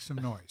going to make some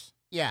noise.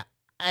 Yeah,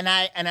 and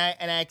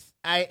I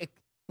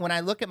when I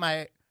look at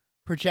my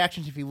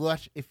projections, if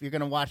you're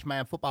going to watch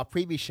my football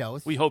preview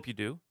shows, we hope you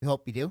do. We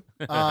hope you do.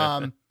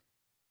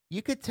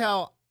 You could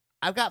tell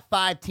I've got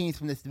 5 teams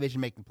from this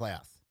division making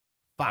playoffs.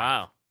 5.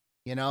 Wow.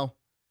 You know,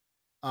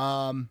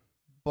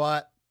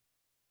 but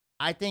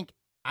I think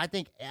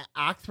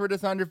Oxford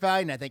is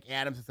undervalued, and I think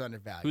Adams is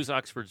undervalued. Who's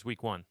Oxford's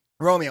week 1?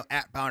 Romeo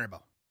at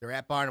Barnable. They're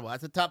at Barnable.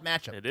 That's a tough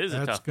matchup. It is a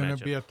tough matchup. That's going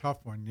to be a tough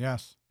one,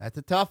 yes. That's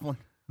a tough one.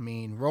 I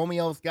mean,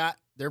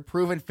 they're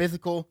proven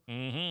physical.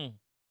 Mm-hmm.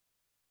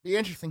 Be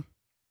interesting.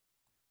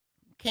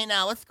 Okay,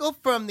 now let's go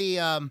from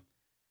the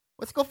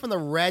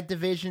Red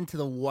Division to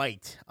the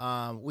White.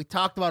 We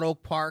talked about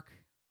Oak Park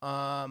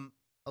a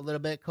little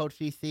bit, Coach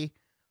DC.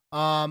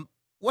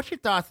 What's your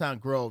thoughts on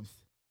Groves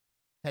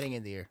heading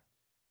in the year?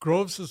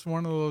 Groves is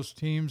one of those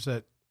teams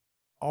that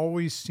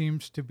always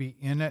seems to be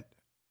in it.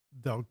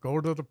 They'll go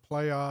to the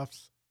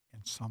playoffs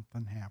and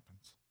something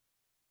happens.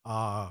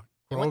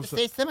 They went to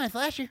state semis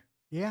last year.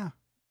 Yeah.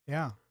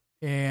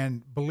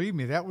 And believe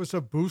me, that was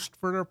a boost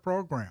for their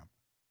program.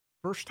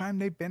 First time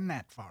they've been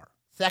that far.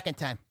 Second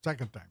time,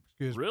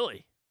 excuse me.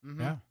 Really?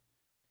 Mm-hmm.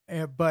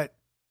 Yeah. But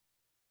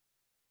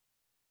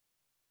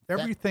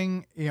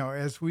everything,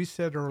 as we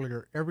said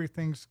earlier,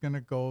 everything's going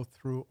to go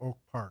through Oak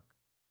Park.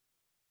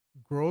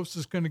 Groves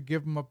is going to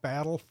give them a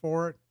battle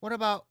for it. What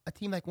about a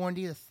team like Warren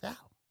D. LaSalle?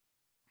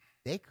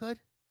 They could.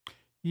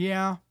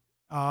 Yeah,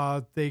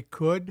 they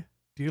could.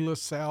 De La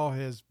Salle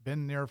has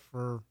been there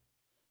for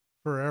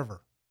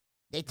forever.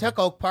 They took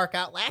Oak Park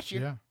out last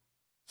year. Yeah,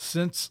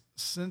 since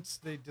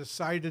they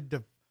decided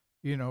to,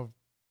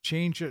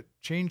 change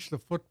the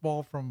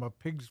football from a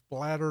pig's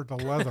bladder to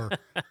leather,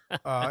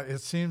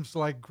 it seems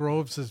like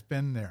Groves has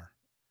been there,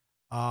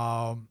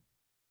 and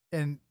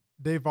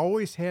they've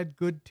always had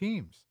good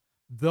teams.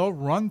 They'll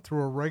run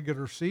through a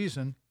regular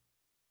season,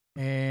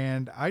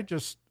 and I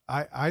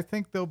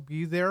think they'll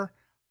be there.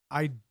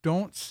 I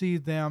don't see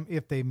them,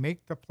 if they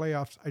make the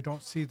playoffs, I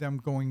don't see them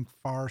going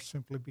far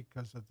simply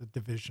because of the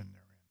division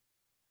they're in.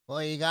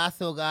 Well, you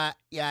also got,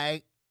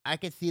 I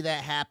could see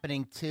that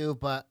happening too,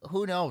 but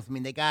who knows? I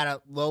mean, they got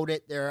to load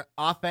it. Their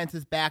offense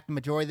is back. The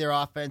majority of their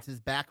offense is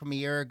back from a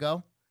year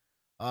ago.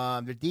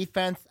 Their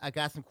defense, I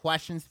got some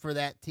questions for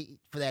that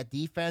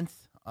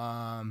defense.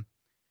 They're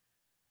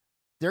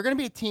going to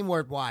be a team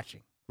worth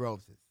watching,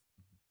 Groves is.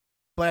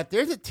 But if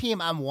there's a team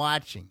I'm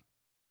watching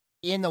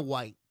in the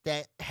white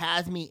that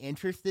has me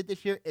interested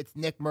this year, it's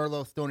Nick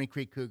Merlo, Stony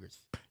Creek Cougars.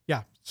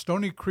 Yeah,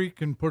 Stony Creek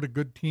can put a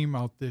good team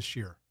out this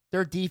year.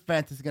 Their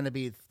defense is going to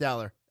be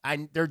stellar.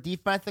 Their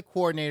defensive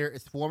coordinator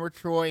is former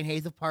Troy and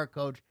Hazel Park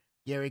coach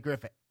Gary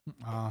Griffith.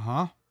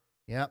 Uh-huh.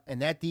 Yep,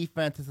 and that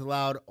defense has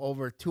allowed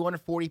over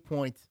 240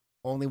 points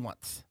only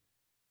once.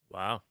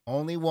 Wow.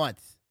 Only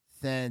once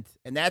and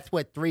that's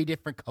with 3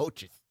 different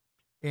coaches.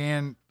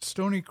 And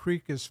Stony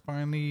Creek is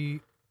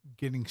finally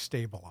getting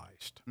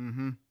stabilized.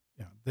 Mm-hmm.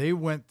 Yeah, they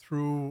went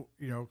through,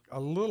 a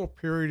little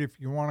period, if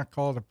you want to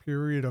call it a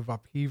period of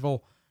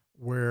upheaval,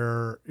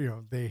 where,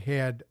 they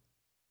had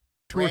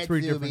 2 or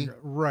 3 different,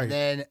 right. And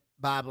then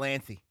Bob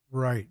Lancey.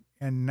 Right.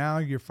 And now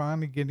you're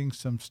finally getting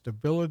some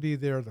stability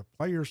there. The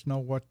players know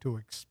what to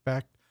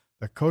expect.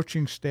 The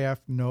coaching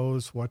staff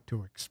knows what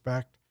to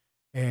expect.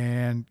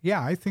 And,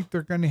 yeah, I think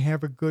they're going to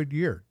have a good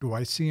year. Do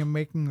I see them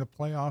making the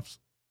playoffs?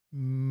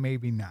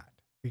 Maybe not.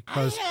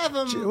 Because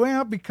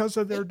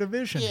of their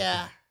division.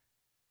 Yeah.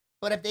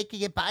 But if they could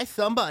get by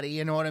somebody,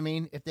 you know what I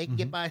mean? If they can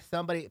get by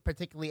somebody,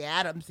 particularly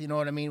Adams, you know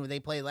what I mean, when they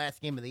play last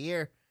game of the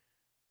year,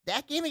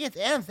 that game against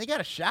Adams, they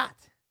got a shot.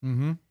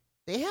 Mm-hmm.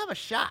 They have a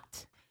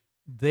shot.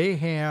 They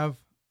have,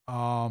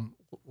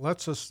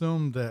 let's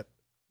assume that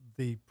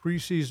the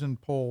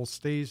preseason poll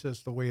stays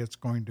as the way it's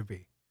going to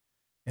be.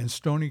 And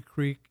Stony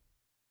Creek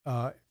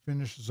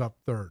finishes up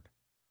 3rd.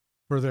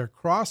 For their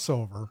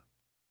crossover,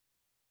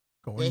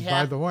 going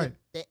by the way.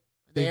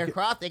 They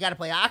got to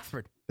play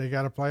Oxford. They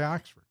got to play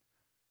Oxford,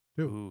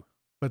 too. Ooh.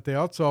 But they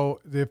also,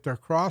 if they're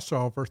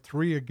crossover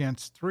 3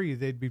 against 3,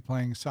 they'd be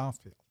playing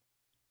Southfield.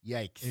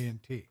 Yikes.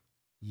 A&T.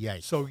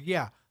 Yikes. So,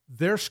 yeah,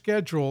 their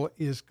schedule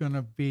is going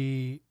to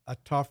be a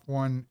tough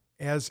one,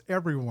 as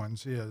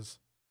everyone's is.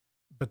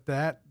 But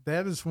that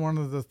is one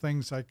of the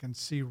things I can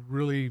see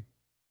really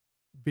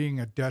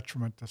being a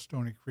detriment to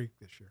Stony Creek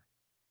this year.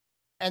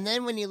 And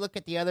then when you look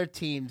at the other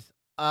teams,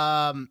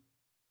 what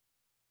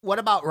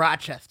about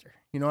Rochester?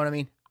 You know what I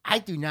mean? I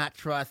do not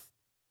trust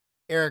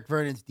Eric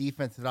Vernon's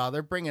defense at all.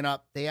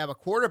 They have a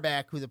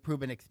quarterback who's a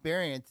proven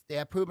experience. They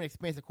have proven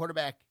experience at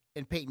quarterback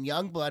in Peyton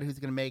Youngblood, who's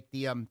going to make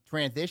the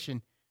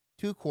transition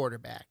to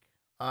quarterback.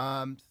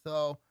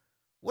 So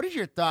what is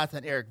your thoughts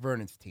on Eric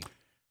Vernon's team?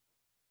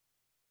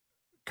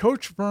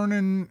 Coach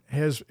Vernon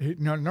has,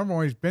 number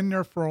one, he's been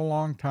there for a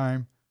long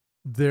time.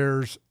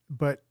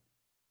 But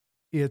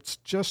it's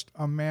just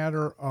a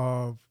matter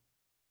of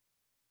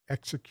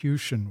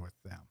execution with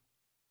them.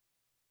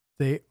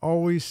 They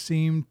always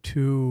seem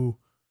to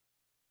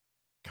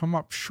come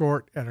up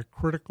short at a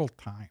critical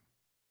time.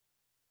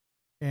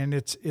 And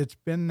it's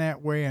been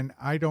that way, and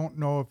I don't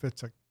know if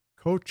it's a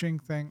coaching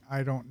thing.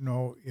 I don't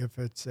know if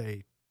it's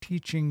a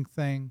teaching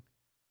thing.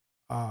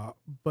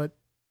 But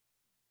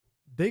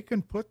they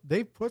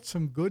put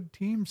some good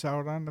teams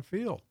out on the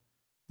field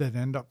that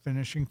end up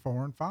finishing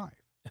 4 and 5.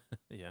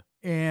 Yeah.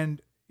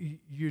 And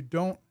you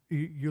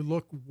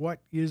look, what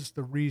is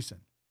the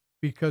reason?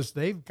 Because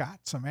they've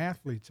got some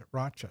athletes at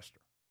Rochester.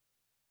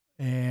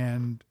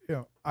 And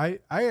I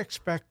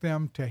expect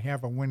them to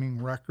have a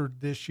winning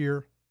record this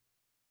year.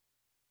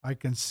 I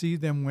can see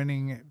them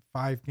winning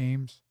 5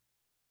 games.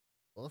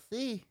 We'll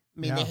see. I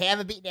mean, They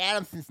haven't beaten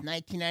Adams since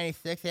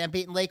 1996. They haven't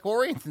beaten Lake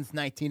Orion since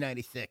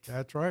 1996.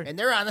 That's right. And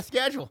they're on the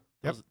schedule.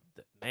 Yep.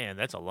 Man,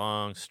 that's a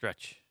long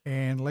stretch.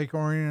 And Lake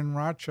Orion and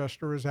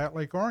Rochester is at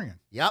Lake Orion.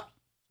 Yep.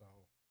 So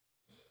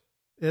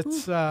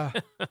it's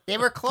they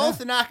were close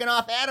to knocking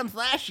off Adams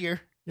last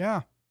year.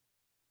 Yeah.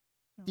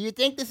 Do you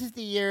think this is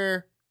the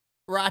year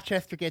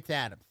Rochester gets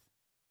Adams?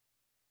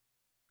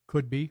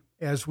 Could be.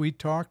 As we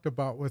talked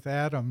about with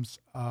Adams,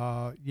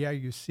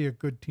 you see a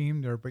good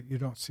team there, but you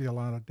don't see a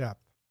lot of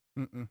depth.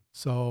 Mm-mm.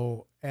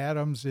 So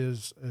Adams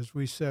is, as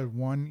we said,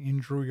 1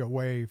 injury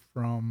away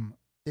from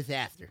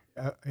disaster,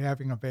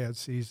 having a bad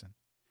season.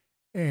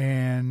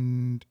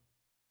 And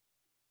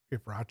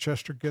if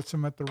Rochester gets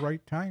them at the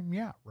right time,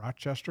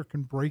 Rochester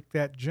can break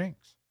that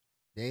jinx.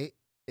 They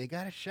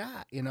got a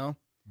shot,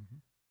 Mm-hmm.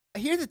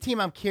 Here's a team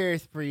I'm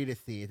curious for you to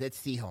see. That's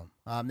Seaholm.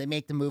 They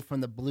make the move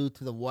from the blue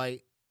to the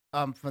white.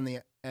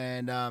 They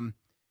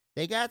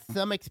got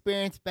some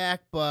experience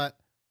back, but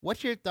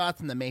what's your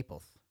thoughts on the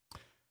Maples?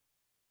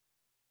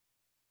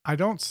 I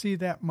don't see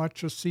that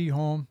much of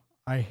Seaholm.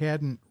 I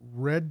hadn't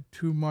read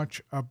too much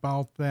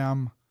about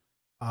them.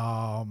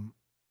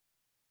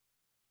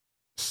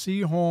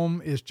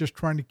 Seaholm is just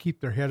trying to keep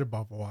their head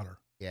above water.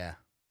 Yeah.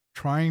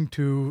 Trying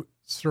to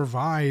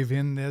survive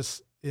in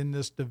this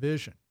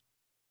division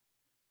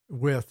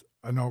with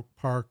an Oak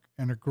Park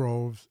and a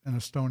Groves and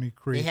a Stony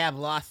Creek. They have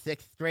lost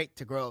 6 straight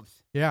to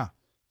Groves. Yeah.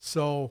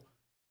 So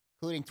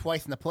including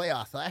twice in the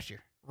playoffs last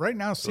year. Right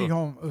now,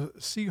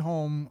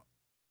 Seaholm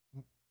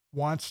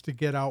wants to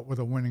get out with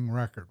a winning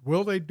record.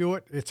 Will they do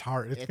it? It's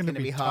hard. It's going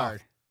to be hard.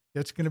 Tough.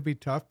 It's going to be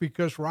tough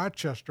because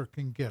Rochester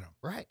can get them.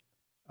 Right.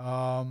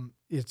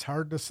 It's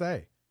hard to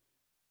say.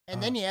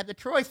 And then you have the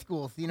Troy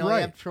schools. You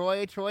have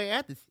Troy,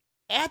 Athens.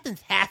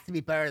 Athens has to be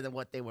better than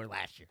what they were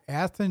last year.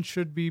 Athens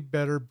should be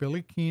better.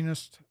 Billy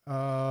Keenest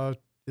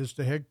is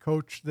the head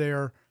coach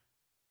there.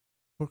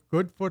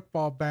 Good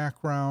football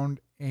background,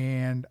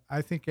 and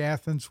I think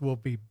Athens will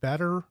be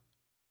better.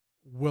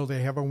 Will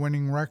they have a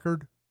winning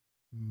record?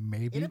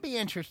 Maybe. It'll be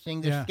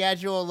interesting. Their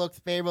schedule looks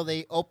favorable.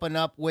 They open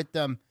up with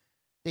them.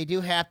 They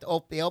do have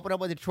to they open up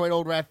with Detroit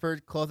Old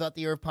Redford, close out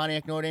the year of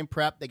Pontiac Notre Dame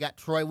Prep. They got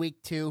Troy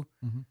week 2.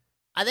 Mm-hmm.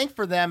 I think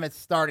for them, it's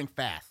starting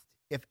fast.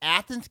 If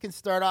Athens can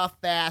start off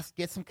fast,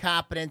 get some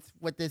confidence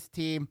with this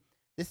team,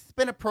 this has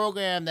been a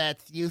program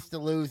that's used to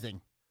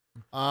losing.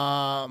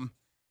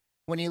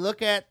 When you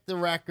look at the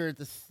record,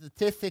 the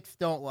statistics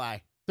don't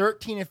lie.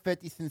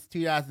 13-50 since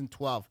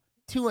 2012.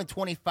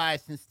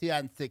 2-25 since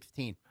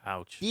 2016.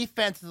 Ouch.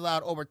 Defense has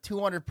allowed over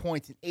 200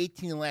 points in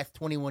 18 of the last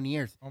 21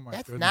 years. Oh my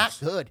That's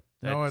goodness. not good.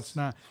 No, it's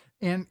not.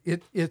 And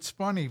it's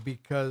funny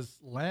because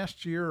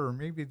last year or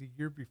maybe the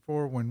year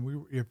before,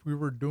 if we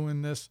were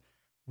doing this,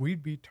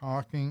 we'd be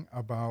talking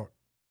about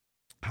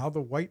how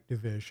the white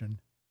division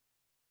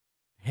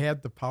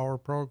had the power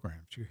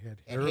programs. You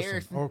had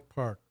Harrison. Oak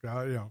Park,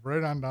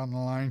 right on down the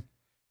line.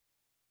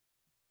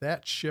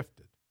 That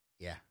shifted.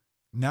 Yeah.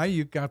 Now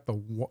you've got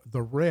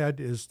the red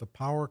is the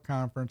power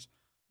conference.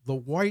 The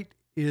white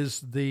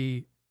is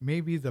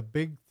maybe the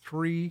big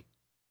 3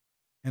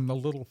 and the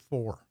little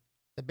 4.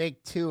 The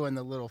big 2 and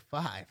the little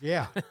 5.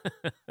 Yeah.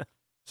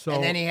 So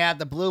and then you have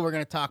the blue. We're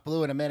going to talk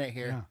blue in a minute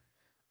here.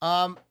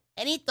 Yeah.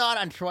 Any thought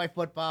on Troy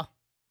football?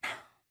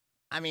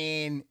 I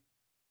mean,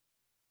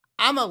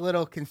 I'm a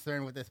little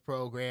concerned with this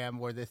program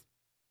where this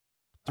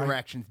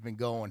direction's been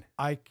going.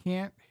 I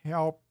can't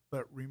help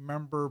but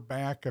remember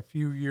back a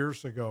few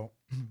years ago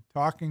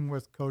talking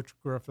with Coach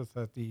Griffith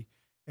at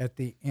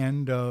the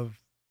end of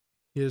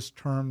his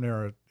term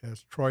there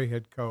as Troy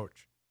head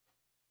coach,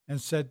 and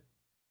said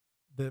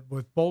that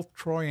with both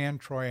Troy and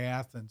Troy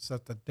Athens,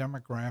 that the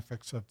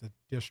demographics of the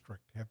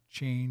district have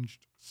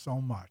changed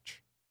so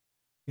much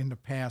in the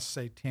past,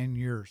 say, 10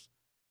 years,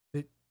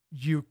 that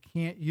you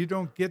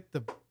don't get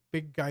the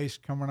big guys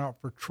coming out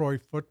for Troy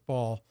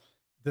football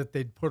that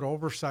they'd put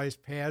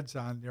oversized pads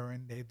on there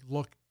and they'd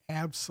look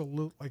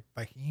absolute like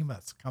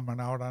behemoths coming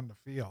out on the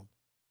field.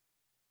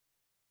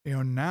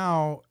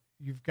 Now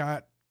you've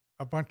got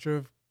a bunch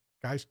of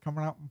guys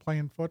coming out and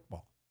playing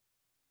football.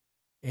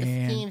 This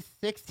team's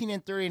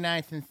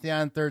 16-39 since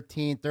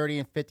 2013,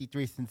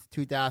 30-53 since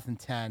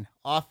 2010.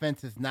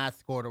 Offense has not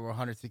scored over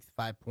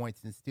 165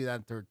 points since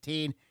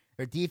 2013.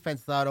 Their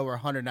defense allowed over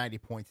 190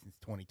 points since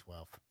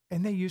 2012.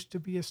 And they used to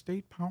be a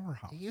state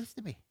powerhouse. They used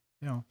to be.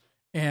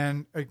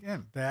 And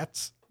again,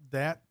 that's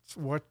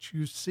what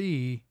you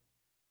see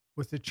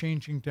with the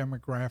changing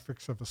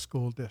demographics of a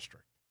school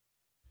district.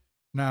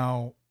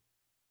 Now,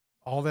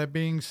 all that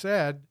being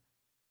said,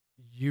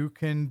 you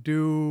can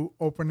do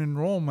open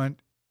enrollment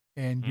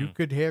and you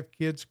could have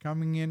kids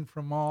coming in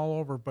from all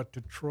over, but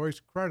to Troy's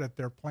credit,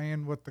 they're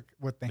playing with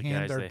the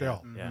hand they're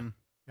dealt. Mm-hmm.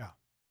 Yeah.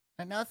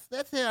 And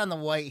that's it on the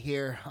white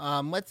here.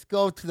 Let's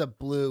go to the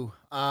blue.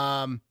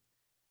 I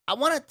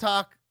want to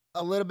talk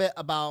a little bit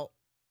about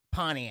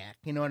Pontiac.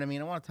 You know what I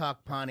mean? I want to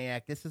talk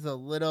Pontiac. This is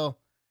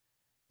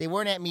they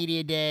weren't at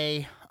Media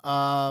Day.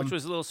 Which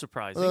was a little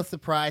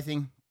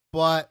surprising.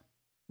 But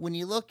when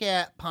you look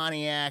at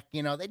Pontiac,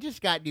 they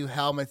just got new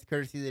helmets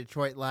courtesy of the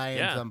Detroit Lions.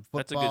 Yeah, football.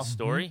 That's a good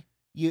story.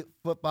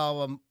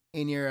 Football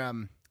in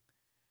your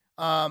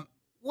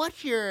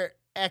what's your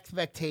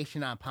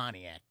expectation on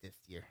Pontiac this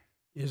year?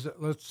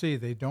 Let's see,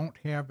 they don't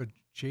have a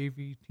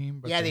JV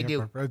team, but they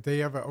do. They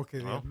have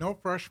they have no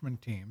freshman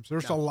teams.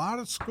 There's a lot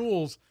of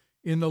schools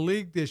in the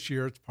league this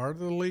year. It's part of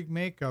the league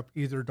makeup.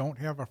 Either don't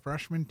have a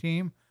freshman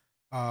team,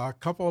 a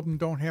couple of them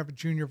don't have a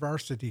junior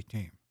varsity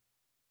team.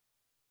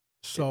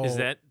 So is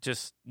that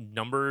just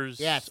numbers?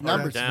 Yeah, it's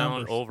numbers.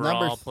 Down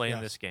overall playing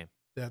this game.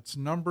 That's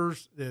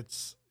numbers.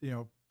 It's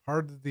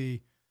part of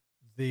the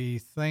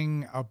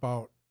thing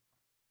about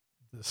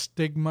the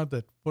stigma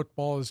that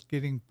football is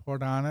getting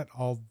put on it.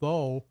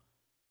 Although,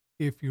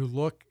 if you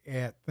look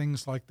at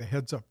things like the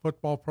Heads Up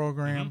football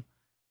program,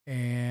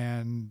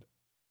 and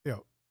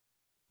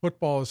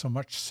football is a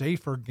much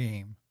safer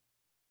game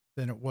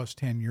than it was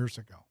 10 years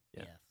ago.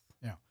 Yeah.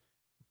 Yeah.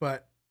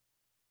 But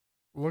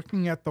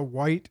looking at the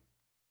white,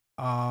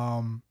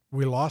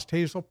 we lost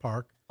Hazel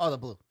Park. Oh, the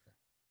blue.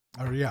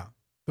 Oh, yeah.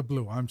 The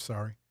blue. I'm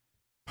sorry.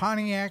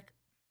 Pontiac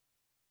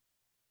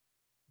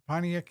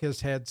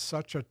has had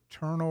such a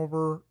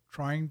turnover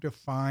trying to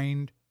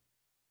find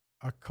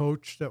a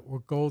coach that will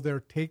go there,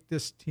 take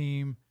this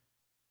team,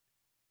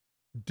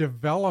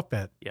 develop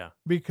it. Yeah.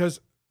 Because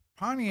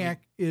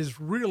Pontiac is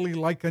really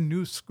like a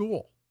new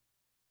school.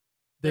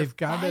 they've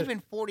got 5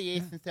 and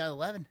 48 since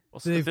 11. Well,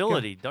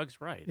 stability.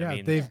 Doug's right.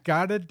 Yeah, they've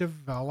got to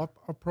develop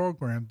a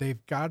program.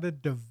 They've got to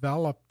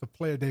develop the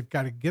player. They've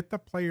got to get the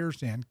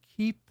players in,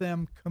 keep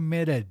them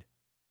committed.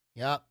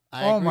 Yep.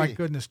 I agree. My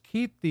goodness,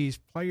 keep these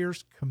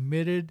players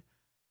committed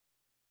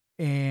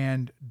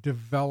and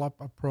develop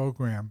a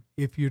program.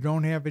 If you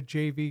don't have a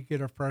JV,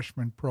 get a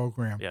freshman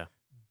program. Yeah.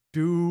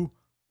 Do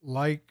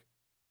like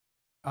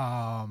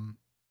all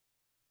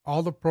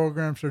the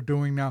programs are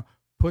doing now.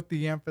 Put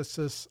the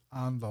emphasis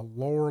on the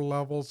lower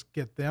levels,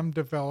 get them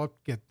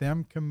developed, get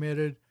them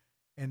committed,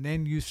 and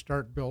then you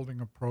start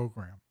building a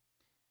program.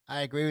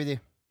 I agree with you.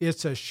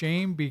 It's a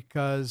shame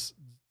because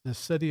the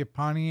city of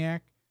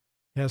Pontiac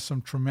has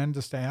some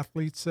tremendous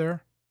athletes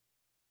there.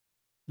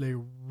 They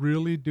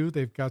really do.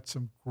 They've got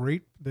some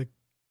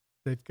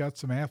they've got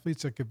some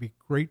athletes that could be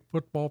great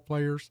football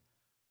players,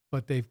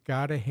 but they've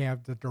got to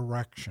have the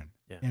direction.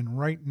 Yeah. And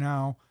right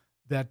now,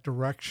 that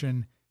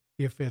direction,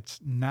 if it's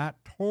not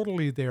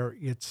totally there,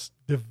 it's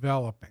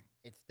developing.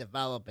 It's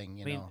developing,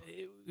 you know.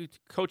 It's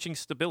coaching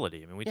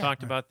stability. I mean, we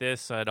talked about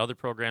this. Other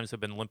programs have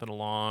been limping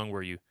along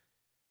where you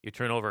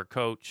turn over a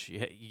coach,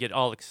 you get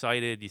all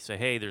excited. You say,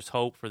 hey, there's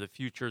hope for the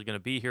future. It's going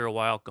to be here a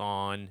while,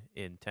 gone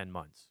in 10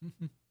 months.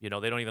 Mm-hmm. They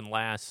don't even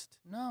last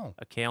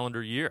a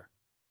calendar year.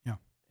 Yeah.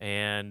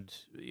 And,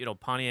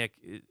 Pontiac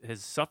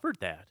has suffered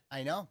that.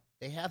 I know.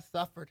 They have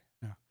suffered.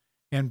 Yeah.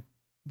 And,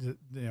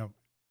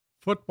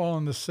 football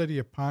in the city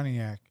of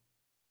Pontiac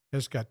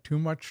has got too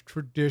much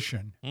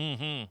tradition.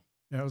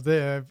 Mm-hmm.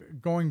 They're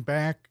going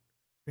back,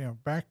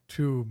 back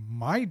to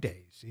my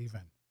days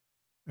even.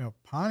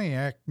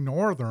 Pontiac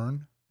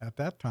Northern at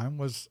that time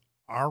was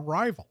our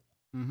rival.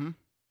 Mm-hmm.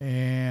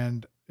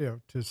 And,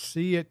 to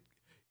see it,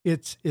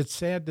 it's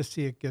sad to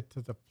see it get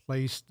to the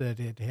place that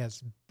it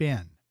has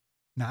been.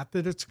 Not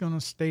that it's going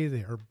to stay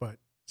there, but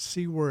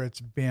see where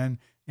it's been.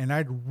 And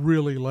I'd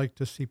really like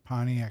to see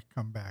Pontiac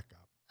come back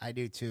up. I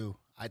do too.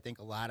 I think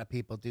a lot of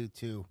people do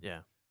too. Yeah.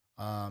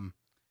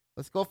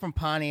 Let's go from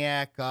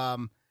Pontiac.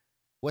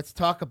 Let's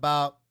talk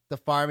about the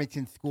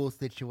Farmington school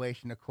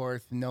situation. Of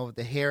course,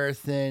 the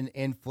Harrison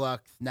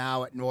influx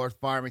now at North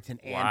Farmington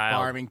and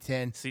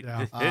Farmington. See,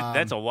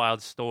 that's a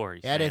wild story.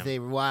 That is a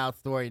wild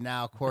story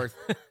now, of course.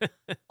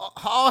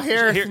 All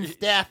Harrison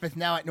staff is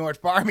now at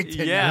North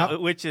Farmington. Yeah, now.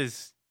 Which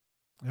is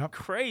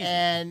crazy.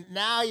 And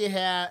now you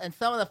have, and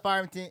some of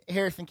the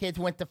Harrison kids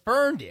went to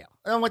Ferndale,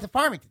 went to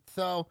Farmington.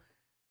 So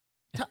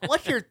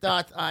what's your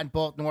thoughts on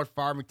both North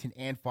Farmington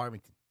and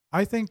Farmington?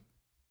 I think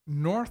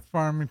North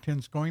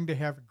Farmington's going to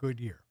have a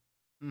good year.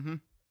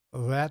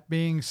 Mm-hmm. That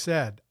being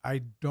said,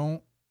 I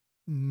don't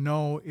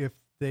know if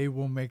they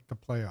will make the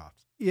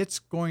playoffs.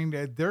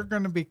 They're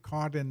going to be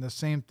caught in the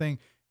same thing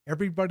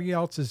everybody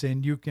else is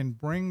in. You can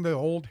bring the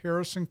old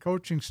Harrison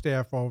coaching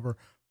staff over,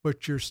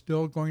 but you're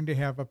still going to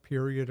have a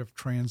period of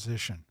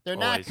transition. Their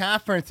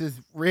non-conference is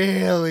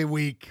really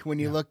weak when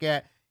you look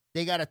at.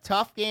 They got a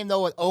tough game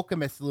though with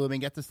Okemos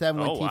looming. That's a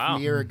 7-win team from a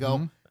year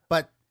ago.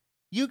 But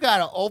you got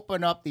to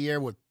open up the year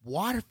with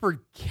Waterford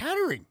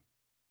Kettering,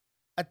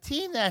 a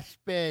team that's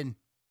been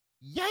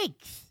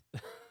yikes.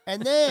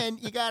 And then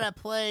you got to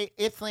play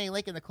Ypsilanti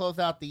Lincoln to close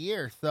out the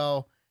year.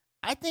 So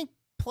I think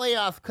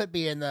playoffs could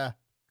be in the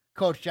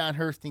Coach John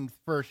Hursting's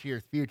first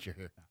year's future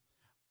here.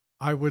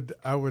 I would,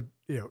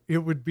 it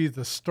would be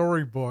the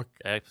storybook.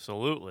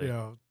 Absolutely.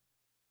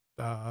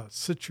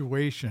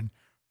 Situation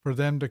for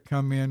them to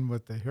come in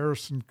with the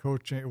Harrison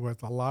coaching,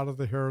 with a lot of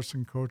the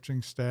Harrison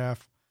coaching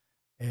staff,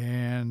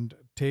 and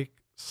take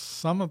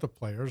some of the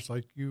players,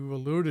 like you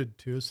alluded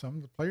to, some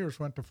of the players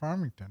went to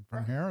Farmington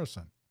from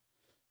Harrison.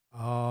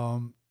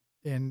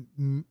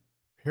 And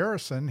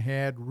Harrison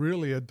had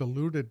really a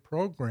diluted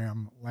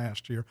program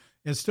last year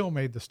and still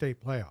made the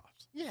state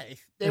playoffs. Yeah,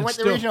 they went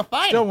to regional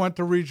finals. Still went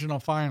to regional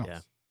finals. Yeah.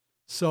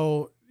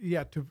 So,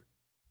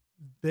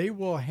 they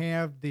will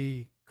have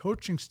the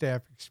coaching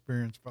staff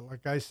experience, but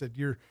like I said,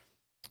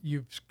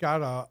 you've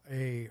got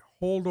a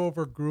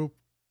holdover group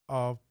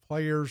of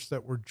players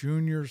that were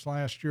juniors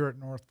last year at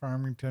North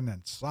Farmington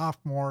and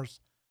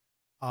sophomores.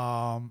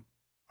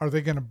 Are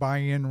they going to buy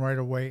in right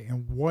away?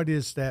 And what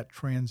is that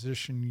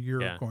transition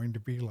year going to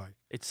be like?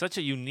 It's such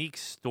a unique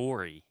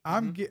story.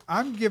 I'm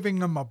giving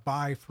them a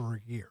buy for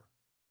a year.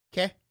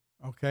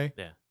 Okay.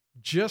 Yeah.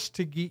 Just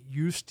to get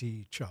used to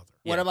each other.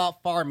 What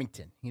about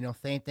Farmington?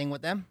 Same thing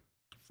with them?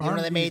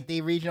 They made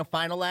the regional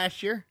final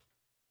last year?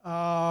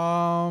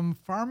 Farmington,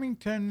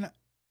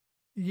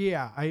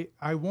 I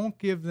won't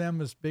give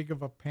them as big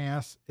of a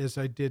pass as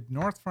I did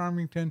North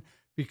Farmington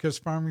because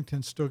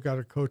Farmington still got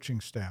a coaching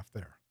staff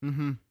there.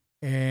 Mm-hmm.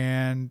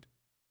 And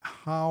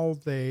how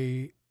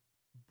they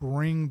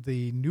bring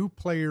the new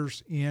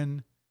players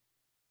in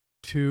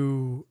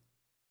to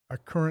a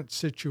current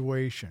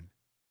situation,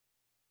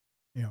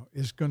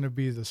 is going to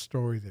be the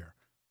story there.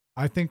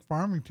 I think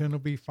Farmington will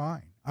be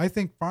fine. I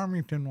think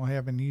Farmington will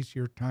have an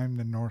easier time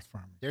than North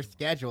Farmington. Their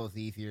schedule is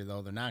easier,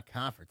 though. They're not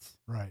conference.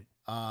 Right.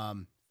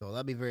 So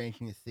that'll be very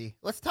interesting to see.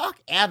 Let's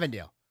talk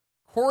Avondale.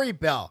 Corey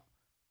Bell.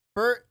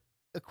 Bert,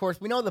 of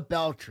course, we know the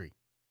Bell tree.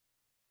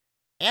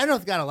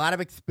 Avondale's got a lot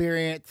of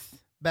experience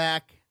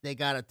back. They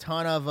got a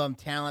ton of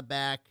talent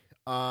back.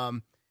 How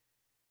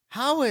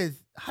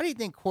do you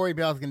think Corey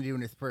Bell's going to do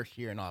in his first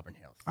year in Auburn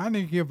Hills? I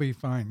think he'll be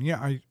fine.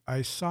 Yeah,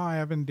 I saw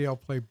Avondale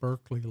play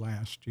Berkeley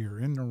last year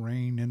in the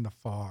rain, in the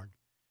fog.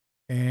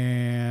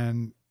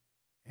 And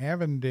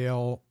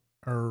Avondale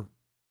had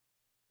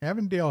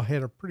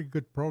a pretty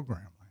good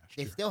program last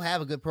year. They still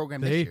have a good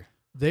program this year.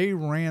 They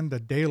ran the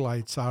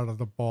daylights out of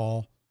the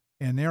ball,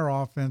 and their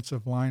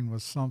offensive line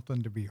was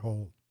something to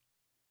behold.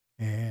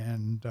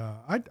 And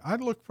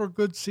I'd look for a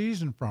good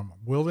season from them.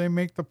 Will they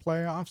make the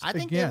playoffs? I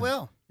think they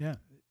will. Yeah,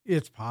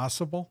 it's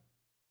possible.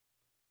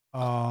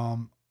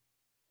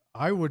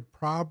 I would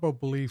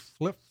probably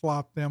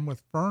flip-flop them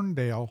with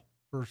Ferndale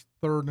for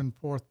third and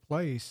fourth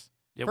place.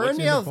 Yeah,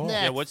 Ferndale's next.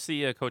 Yeah, what's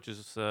the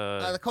coach's?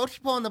 The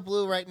coach poll in the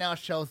blue right now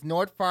shows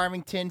North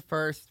Farmington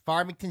first,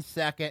 Farmington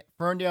second,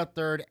 Ferndale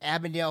third,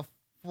 Avondale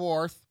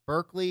fourth,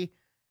 Berkeley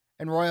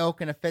and Royal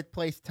Oak in a fifth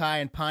place tie,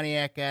 and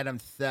Pontiac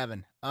Adams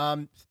 7.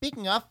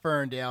 Speaking of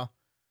Ferndale's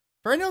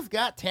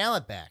got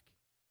talent back.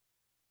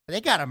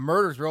 They got a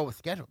murder's row of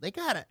schedule. They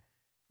got it.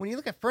 When you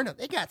look at Ferndale,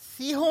 they got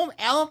Seaholm,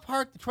 Allen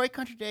Park, Detroit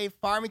Country Day,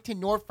 Farmington,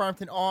 North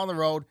Farmington all on the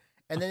road,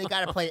 and then they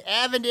got to play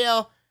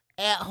Avondale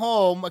at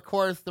home. Of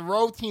course, the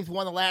road teams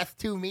won the last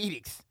 2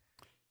 meetings.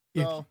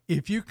 So,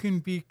 if you can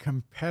be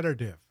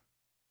competitive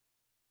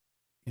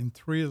in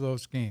 3 of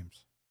those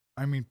games,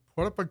 I mean,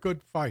 put up a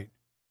good fight,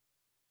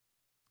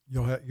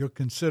 you'll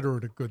consider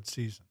it a good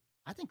season.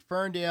 I think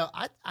Ferndale.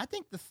 I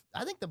think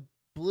the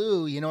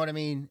blue. You know what I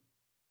mean?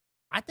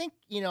 I think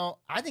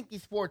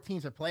these 4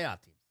 teams are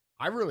playoff teams.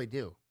 I really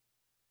do.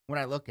 When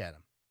I look at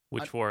them,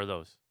 which 4 are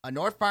those?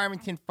 North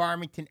Farmington,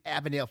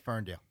 Avondale,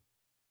 Ferndale.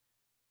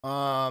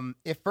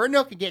 If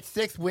Ferndale could get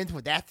 6 wins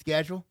with that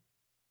schedule,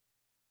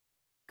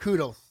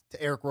 kudos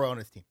to Eric Royal and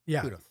his team.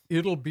 Yeah, kudos.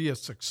 It'll be a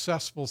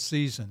successful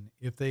season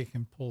if they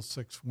can pull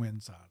 6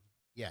 wins out of it.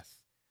 Yes.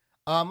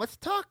 Let's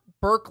talk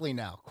Berkeley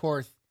now. Of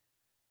course,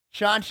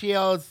 Sean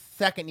Shields'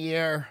 second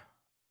year,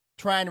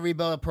 trying to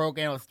rebuild a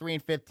program. It was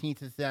 3-15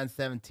 since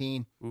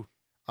 2017. Ooh.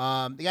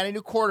 They got a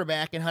new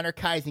quarterback in Hunter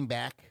Keising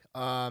back.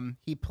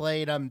 He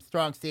played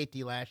strong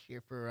safety last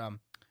year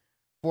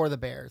for the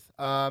Bears.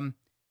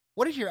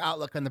 What is your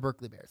outlook on the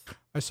Berkeley Bears?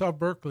 I saw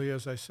Berkeley,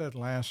 as I said,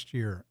 last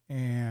year,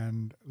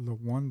 and the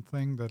one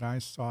thing that I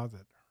saw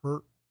that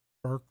hurt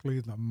Berkeley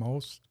the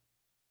most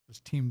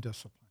was team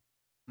discipline.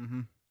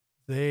 Mm-hmm.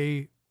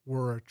 They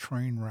were a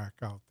train wreck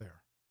out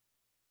there.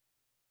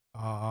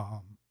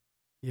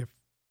 If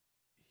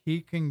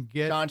he can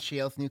get Sean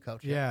Shields, new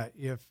coach. Yeah,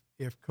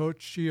 if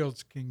Coach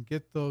Shields can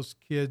get those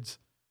kids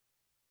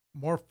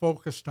more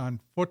focused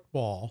on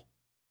football,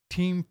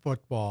 team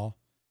football,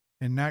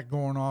 and not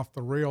going off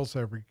the rails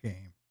every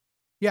game,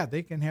 yeah,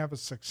 they can have a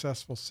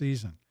successful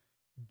season.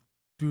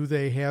 Do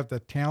they have the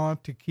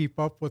talent to keep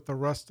up with the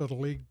rest of the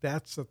league?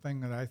 That's the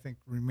thing that I think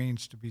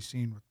remains to be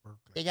seen with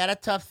Berkeley. They got a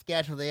tough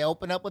schedule. They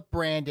open up with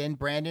Brandon.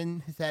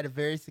 Brandon has had a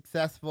very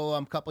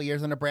successful couple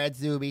years under Brad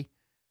Zuby.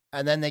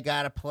 And then they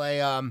got to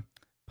play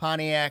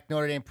Pontiac,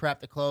 Notre Dame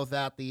Prep to close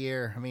out the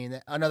year. I mean,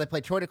 I know they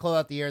play Troy to close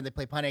out the year, and they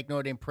play Pontiac,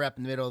 Notre Dame Prep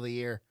in the middle of the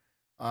year.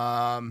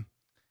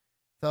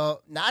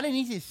 So not an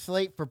easy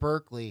slate for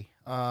Berkeley.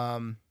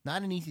 Not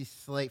an easy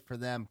slate for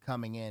them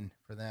coming in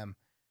for them.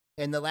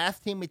 And the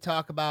last team we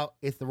talk about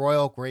is the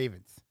Royal Oak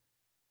Ravens.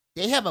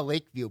 They have a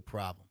Lakeview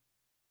problem.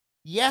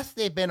 Yes,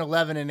 they've been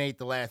 11-8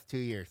 the last 2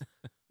 years,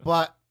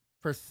 but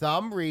for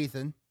some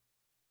reason,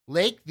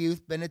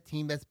 Lakeview's been a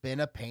team that's been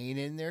a pain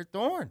in their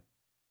thorn.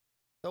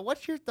 So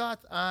what's your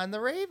thoughts on the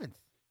Ravens?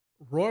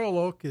 Royal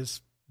Oak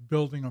is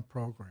building a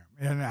program.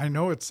 And I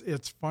know it's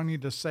funny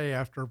to say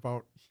after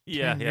about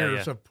 10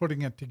 years of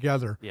putting it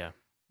together. Yeah.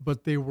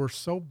 But they were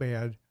so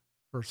bad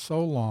for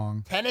so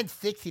long.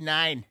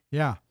 10-69.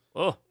 Yeah.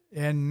 Oh.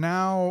 And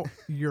now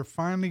you're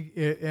finally,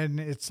 and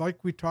it's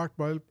like we talked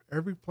about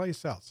every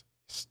place else,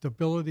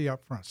 stability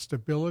up front,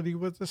 stability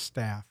with the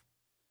staff,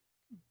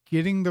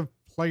 getting the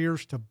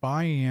players to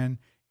buy in,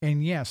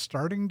 and yes,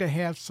 starting to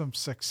have some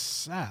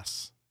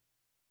success.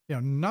 You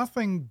know,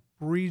 nothing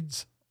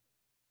breeds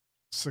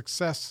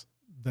success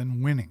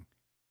than winning.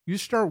 You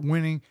start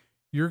winning,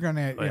 you're going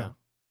to,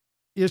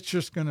 it's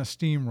just going to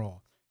steamroll.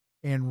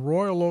 And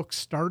Royal Oak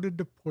started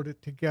to put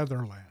it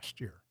together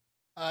last year.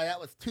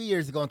 That was 2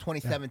 years ago in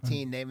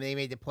 2017. They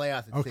made the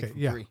playoffs at 6-3.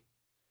 Yeah.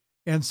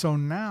 And so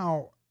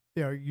now,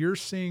 you know, you're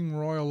seeing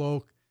Royal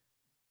Oak.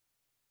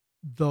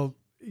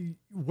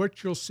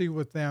 What you'll see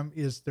with them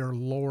is their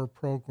lower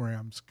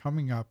programs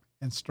coming up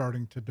and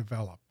starting to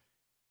develop.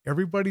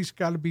 Everybody's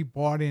got to be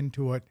bought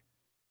into it.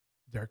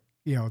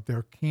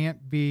 There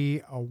can't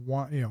be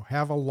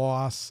have a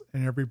loss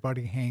and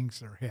everybody hangs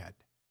their head.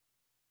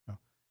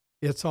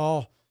 It's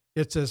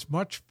as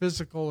much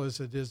physical as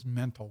it is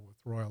mental with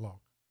Royal Oak.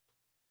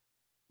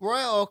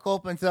 Royal Oak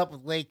opens up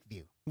with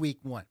Lakeview, week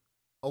 1.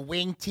 A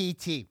wing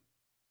TT.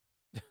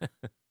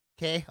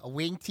 Okay, a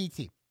wing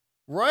TT.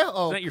 Royal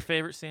Oak. Is that your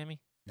favorite,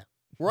 Sammy? No.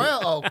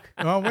 Royal Oak.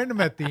 Oh, wait a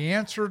minute. The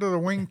answer to the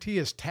wing T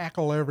is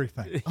tackle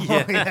everything.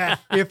 Yeah.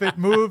 If it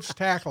moves,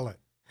 tackle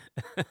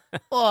it.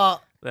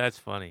 Well, That's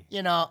funny.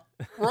 You know,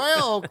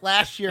 Royal Oak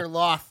last year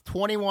lost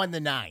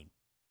 21-9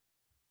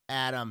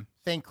 at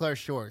St. Clair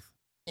Shores.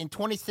 In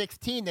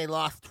 2016, they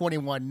lost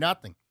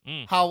 21-0.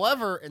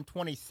 However, in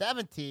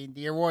 2017,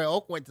 the year Royal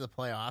Oak went to the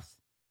playoffs,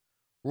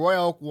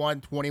 Royal Oak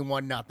won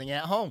 21-0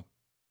 at home.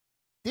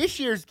 This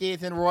year's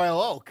game's in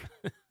Royal Oak.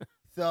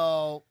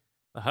 So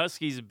the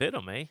Huskies bit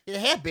them, eh? They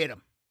have bit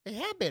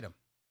them.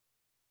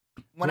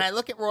 When I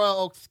look at Royal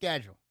Oak's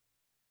schedule,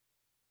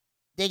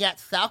 they got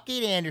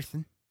Southgate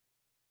Anderson,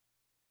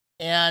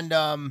 and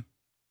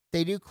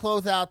they do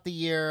close out the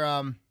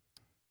year.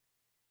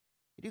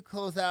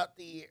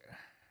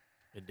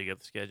 Did dig up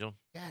the schedule?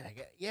 God,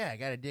 I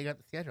got to dig up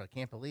the schedule. I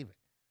can't believe it.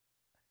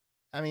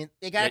 I mean,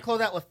 they got to close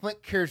out with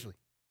Flint Kersley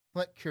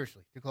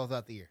to close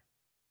out the year.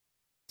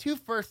 2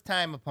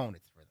 first-time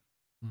opponents for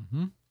them.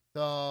 Mm-hmm.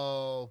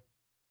 So,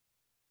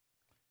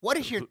 what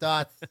is your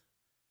thoughts?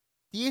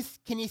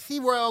 Can you see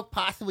Royal Oak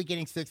possibly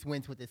getting 6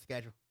 wins with this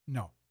schedule?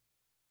 No.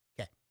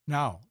 Okay.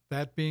 Now,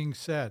 that being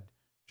said,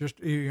 just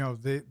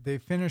they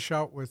finish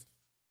out with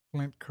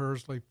Flint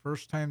Kersley,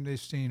 first time they've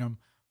seen them,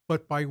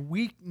 but by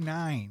week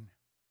 9,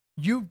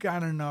 you've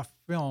got enough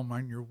film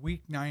on your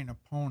week 9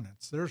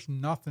 opponents. There's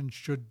nothing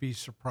should be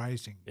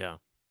surprising. Yeah.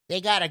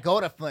 They got to go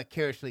to Flint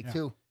Kersley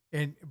too.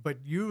 But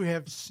you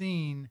have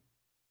seen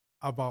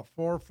about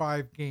 4 or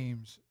 5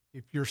 games.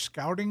 If you're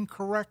scouting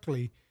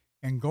correctly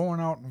and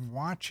going out and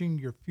watching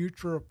your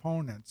future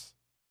opponents,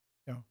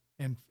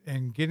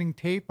 and getting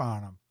tape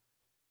on them,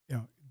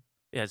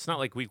 Yeah, it's not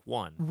like week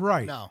 1.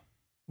 right? No.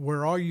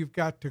 Where all you've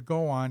got to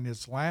go on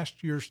is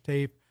last year's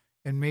tape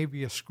and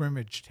maybe a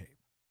scrimmage tape.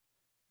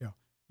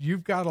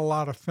 You've got a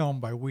lot of film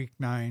by week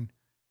 9.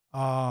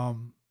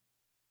 And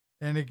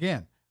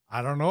again,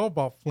 I don't know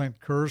about Flint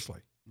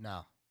Kersley.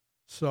 No.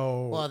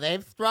 So Well,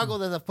 they've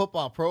struggled as a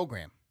football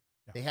program.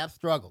 Yeah. They have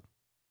struggled.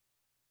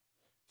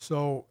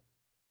 So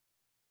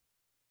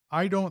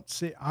I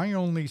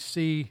only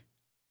see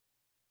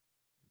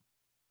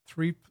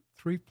three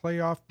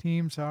playoff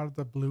teams out of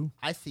the blue.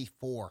 I see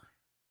 4.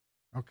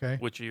 Okay.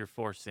 Which are your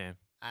 4, Sam?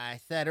 I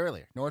said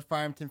earlier, North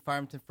Farmington,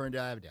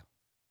 Ferndale, Avondale.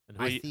 And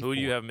I see who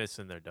do you 4. have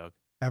missing there, Doug?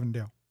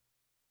 Avondale.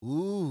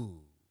 Ooh.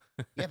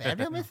 You have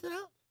Avondale missing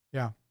out?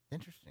 Yeah.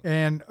 Interesting.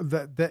 And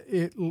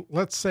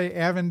let's say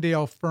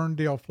Avondale,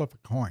 Ferndale flip a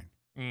coin.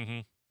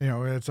 Mm-hmm.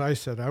 As I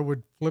said, I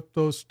would flip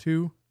those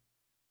 2,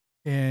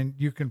 and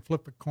you can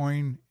flip a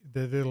coin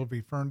that it'll be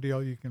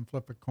Ferndale. You can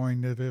flip a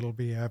coin that it'll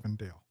be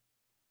Avondale.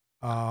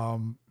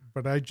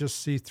 But I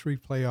just see 3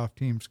 playoff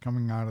teams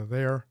coming out of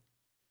there.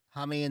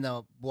 How many in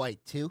the white?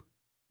 2?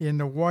 In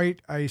the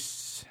white,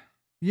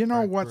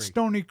 Or what? 3.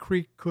 Stony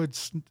Creek could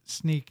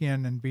sneak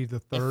in and be the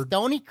If 3rd.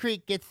 Stony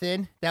Creek gets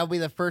in, that'll be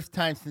the first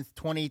time since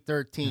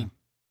 2013.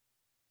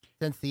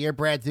 Since the year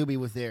Brad Zuby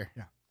was there.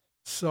 Yeah.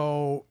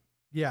 So,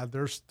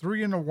 there's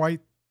 3 in the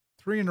white,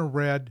 3 in the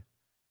red.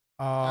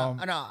 No,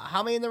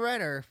 how many in the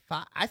red? Or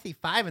 5? I see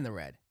 5 in the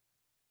red.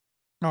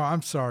 No,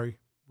 I'm sorry.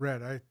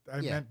 Red. I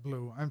Yeah. meant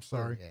blue. I'm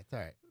sorry. Yeah, it's all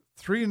right.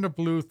 3 in the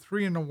blue,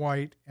 3 in the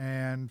white,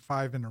 and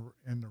 5 in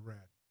the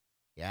red.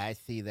 Yeah, I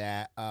see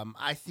that.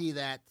 I see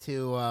that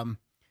too.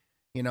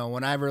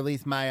 When I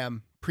release my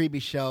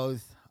preview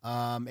shows,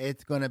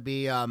 it's going to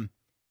be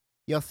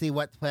you'll see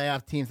what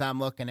playoff teams I'm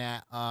looking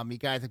at. You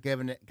guys have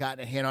gotten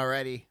a hint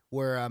already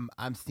where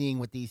I'm seeing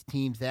with these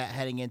teams that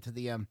heading into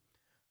the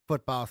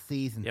football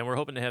season. Yeah, we're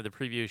hoping to have the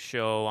preview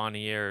show on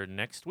the air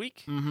next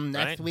week. Next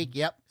right? week,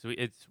 yep. So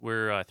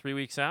we're 3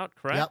 weeks out,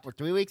 correct? Yep, we're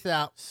 3 weeks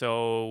out.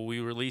 So we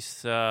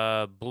release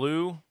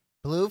blue,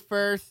 Blue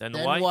first, then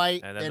then the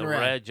white, and then the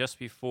red just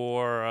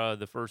before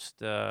the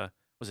first.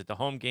 Was it the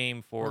home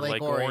game for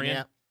Lake Orion?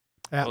 Yep.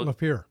 At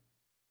Lapeer.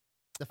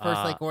 The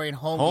first Lake Orion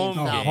home home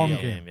game. game. South. Home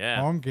game.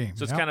 Yeah. Home game.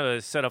 So it's kind of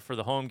a setup for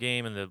the home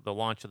game and the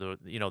launch of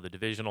the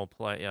divisional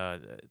play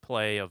of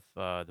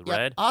the Yep.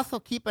 red. Also,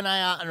 keep an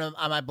eye out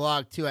on my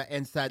blog too at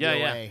Inside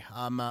the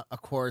OA.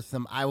 Of course,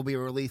 I will be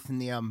releasing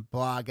the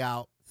blog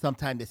out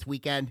sometime this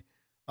weekend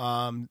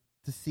to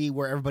see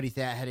where everybody's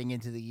at heading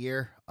into the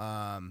year.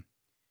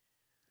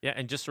 Yeah,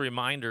 and just a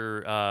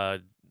reminder,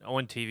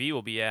 ONTV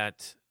will be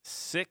at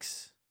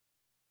 6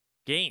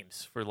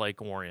 games for Lake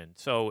Orion.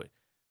 So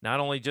not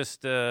only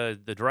just the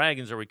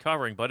Dragons are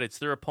recovering, but it's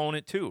their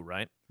opponent too,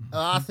 right?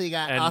 Also, you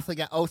got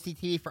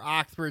OCTV for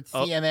Oxford,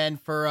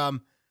 CMN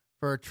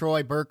for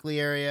Troy,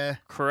 Berkeley area.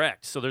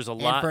 Correct. So there's a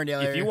And lot.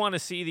 Ferndale If area. you want to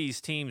see these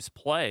teams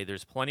play,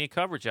 there's plenty of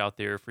coverage out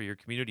there for your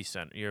community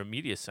center, your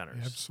media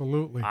centers.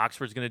 Absolutely.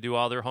 Oxford's going to do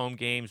all their home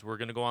games. We're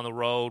going to go on the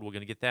road. We're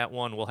going to get that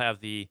one. We'll have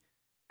the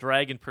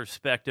Dragon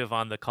perspective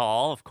on the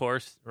call, of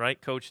course,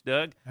 right, Coach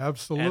Doug?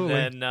 Absolutely.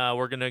 And then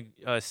we're going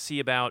to see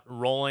about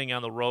rolling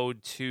on the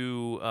road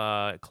to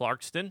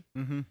Clarkston.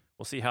 Mm-hmm.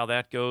 We'll see how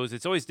that goes.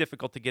 It's always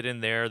difficult to get in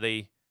there.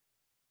 They,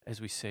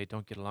 as we say,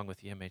 don't get along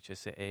with the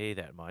MHSAA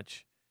that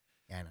much.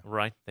 Yeah, I know.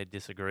 Right? They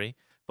disagree.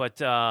 But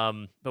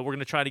we're going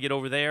to try to get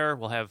over there.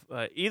 We'll have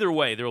either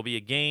way, there will be a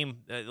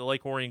game. The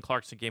Lake Orion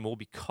Clarkston game will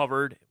be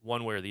covered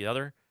one way or the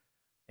other,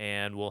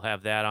 and we'll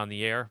have that on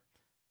the air.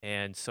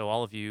 And so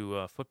all of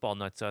you football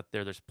nuts out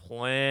there, there's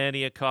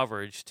plenty of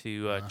coverage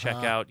to check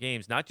out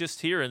games, not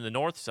just here in the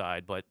north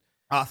side, but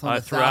also on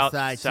the throughout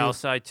south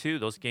side too.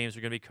 Those games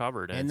are going to be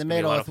covered. And in the it's gonna be a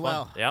middle lot as of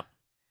well. Yep.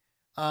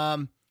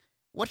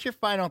 What's your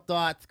final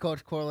thoughts,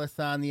 Coach Corliss,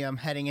 on the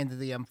heading into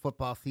the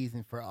football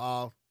season for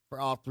all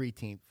three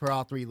teams, for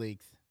all three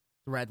leagues,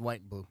 the red,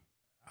 white, and blue?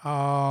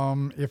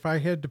 If I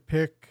had to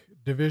pick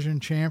division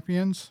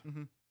champions,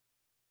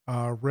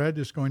 red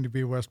is going to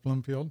be West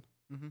Bloomfield.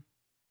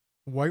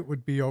 White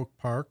would be Oak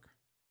Park.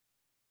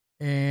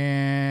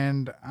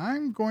 And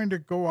I'm going to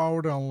go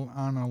out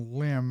on a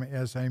limb.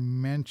 As I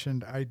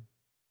mentioned, I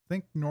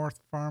think North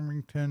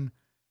Farmington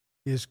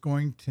is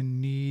going to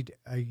need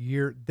a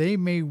year. They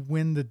may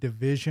win the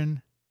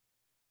division,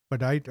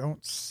 but I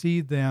don't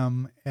see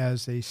them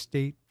as a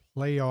state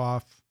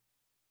playoff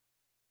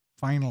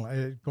final,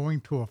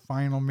 going to a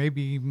final,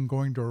 maybe even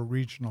going to a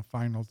regional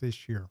final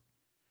this year.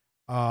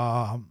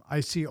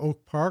 I see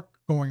Oak Park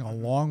going a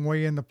long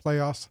way in the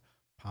playoffs,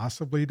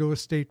 possibly to a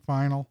state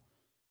final.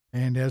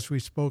 And as we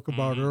spoke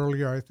about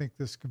earlier, I think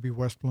this could be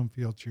West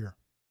Bloomfield's year.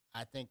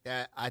 I think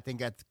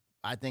that's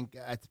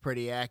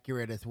pretty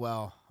accurate as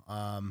well.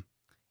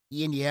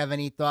 Ian, do you have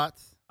any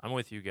thoughts? I'm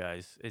with you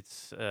guys.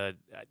 It's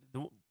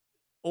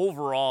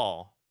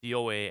overall the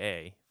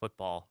OAA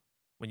football,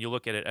 when you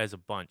look at it as a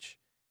bunch,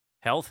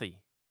 healthy,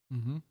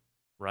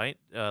 right?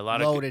 A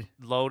lot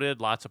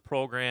loaded, lots of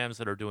programs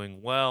that are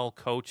doing well,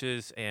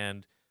 coaches,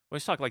 and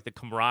let's talk like the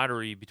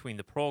camaraderie between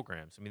the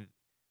programs. I mean,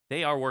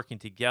 they are working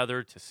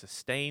together to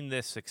sustain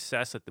this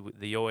success that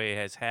the OAA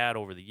has had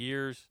over the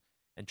years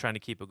and trying to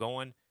keep it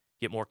going,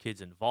 get more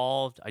kids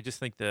involved. I just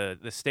think the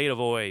state of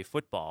OAA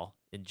football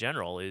in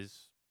general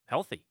is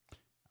healthy.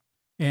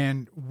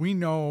 And we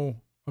know,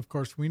 of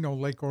course,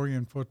 Lake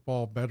Orion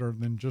football better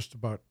than just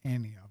about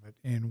any of it.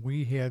 And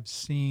we have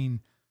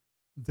seen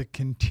the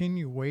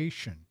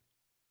continuation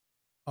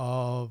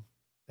of,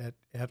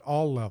 at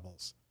all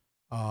levels,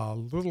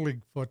 Little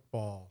League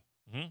football,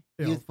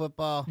 youth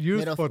football,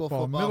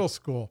 middle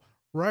school,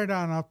 right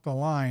on up the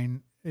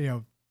line,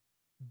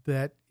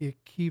 that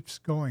it keeps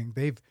going.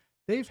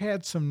 They've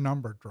had some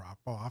number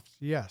drop-offs,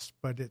 yes,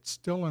 but it's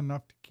still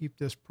enough to keep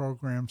this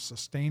program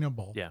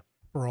sustainable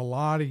for a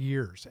lot of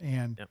years.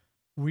 And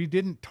we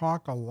didn't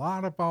talk a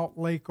lot about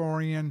Lake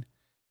Orion.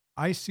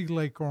 I see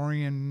Lake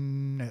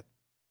Orion at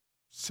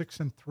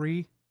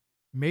 6-3,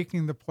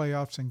 making the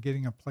playoffs and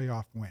getting a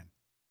playoff win.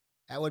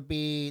 That would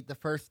be the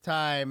first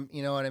time,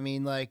 you know what I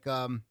mean, like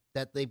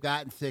that they've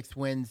gotten 6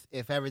 wins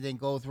if everything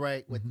goes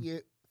right with you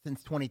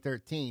since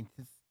 2013,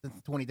 since the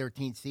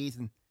 2013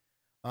 season.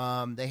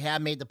 They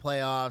have made the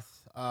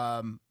playoffs,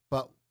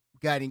 but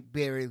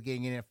barely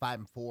getting in at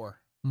 5-4.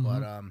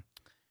 But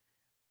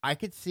I'm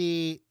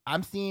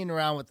seeing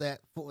around with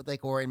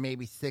Lake Orion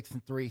maybe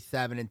 6-3,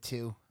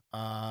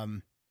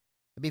 7-2.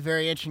 It'd be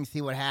very interesting to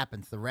see what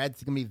happens. The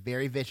Reds are gonna be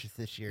very vicious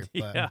this year.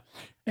 But,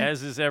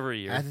 as is every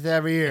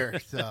year.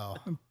 So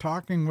I'm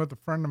talking with a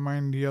friend of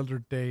mine the other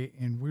day,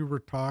 and we were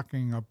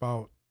talking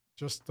about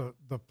just the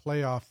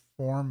playoff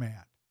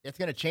format. It's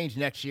going to change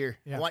next year.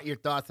 I want your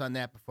thoughts on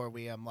that before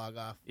we log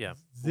off. Yeah.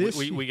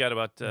 We got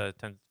about 10,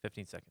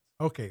 15 seconds.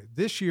 Okay.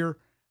 This year,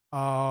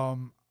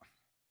 lost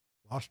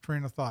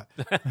train of thought.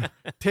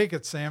 Take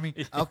it, Sammy.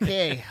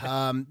 Okay.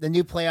 The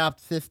new playoff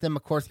system,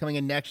 of course, coming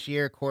in next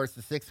year. Of course,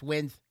 the 6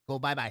 wins go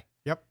bye-bye.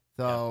 Yep.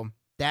 So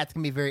that's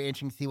going to be very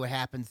interesting to see what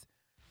happens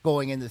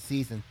going into the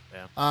season.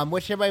 Yeah.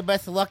 Wish everybody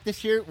best of luck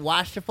this year.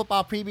 Watch the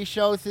football preview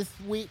shows this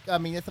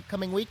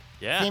upcoming week.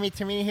 Yeah. Sammy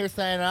Termini here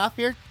signing off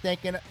here.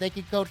 Thank you,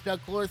 Coach Doug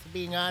Coolers, for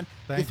being on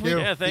Thank this week. you.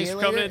 Yeah, thanks for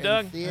coming in,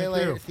 Doug. See you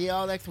later. See you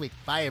all next week.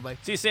 Bye, everybody.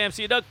 See you, Sam.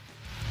 See you, Doug.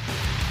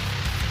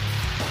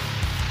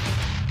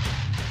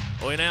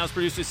 OAA Now is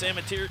produced by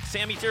Sammy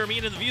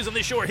Terramina, and the views on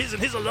this show are his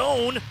and his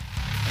alone.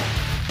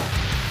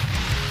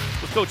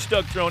 With Coach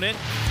Doug thrown in.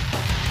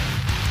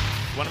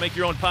 If you want to make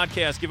your own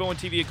podcast, give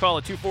ONTV a call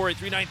at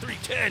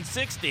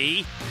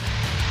 248-393-1060.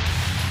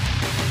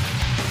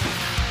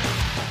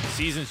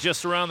 Season's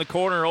just around the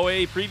corner.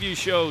 OAA preview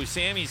shows.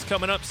 Sammy's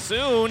coming up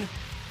soon.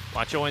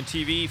 Watch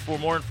ONTV for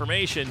more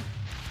information.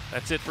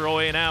 That's it for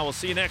OAA Now. We'll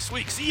see you next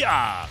week. See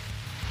ya!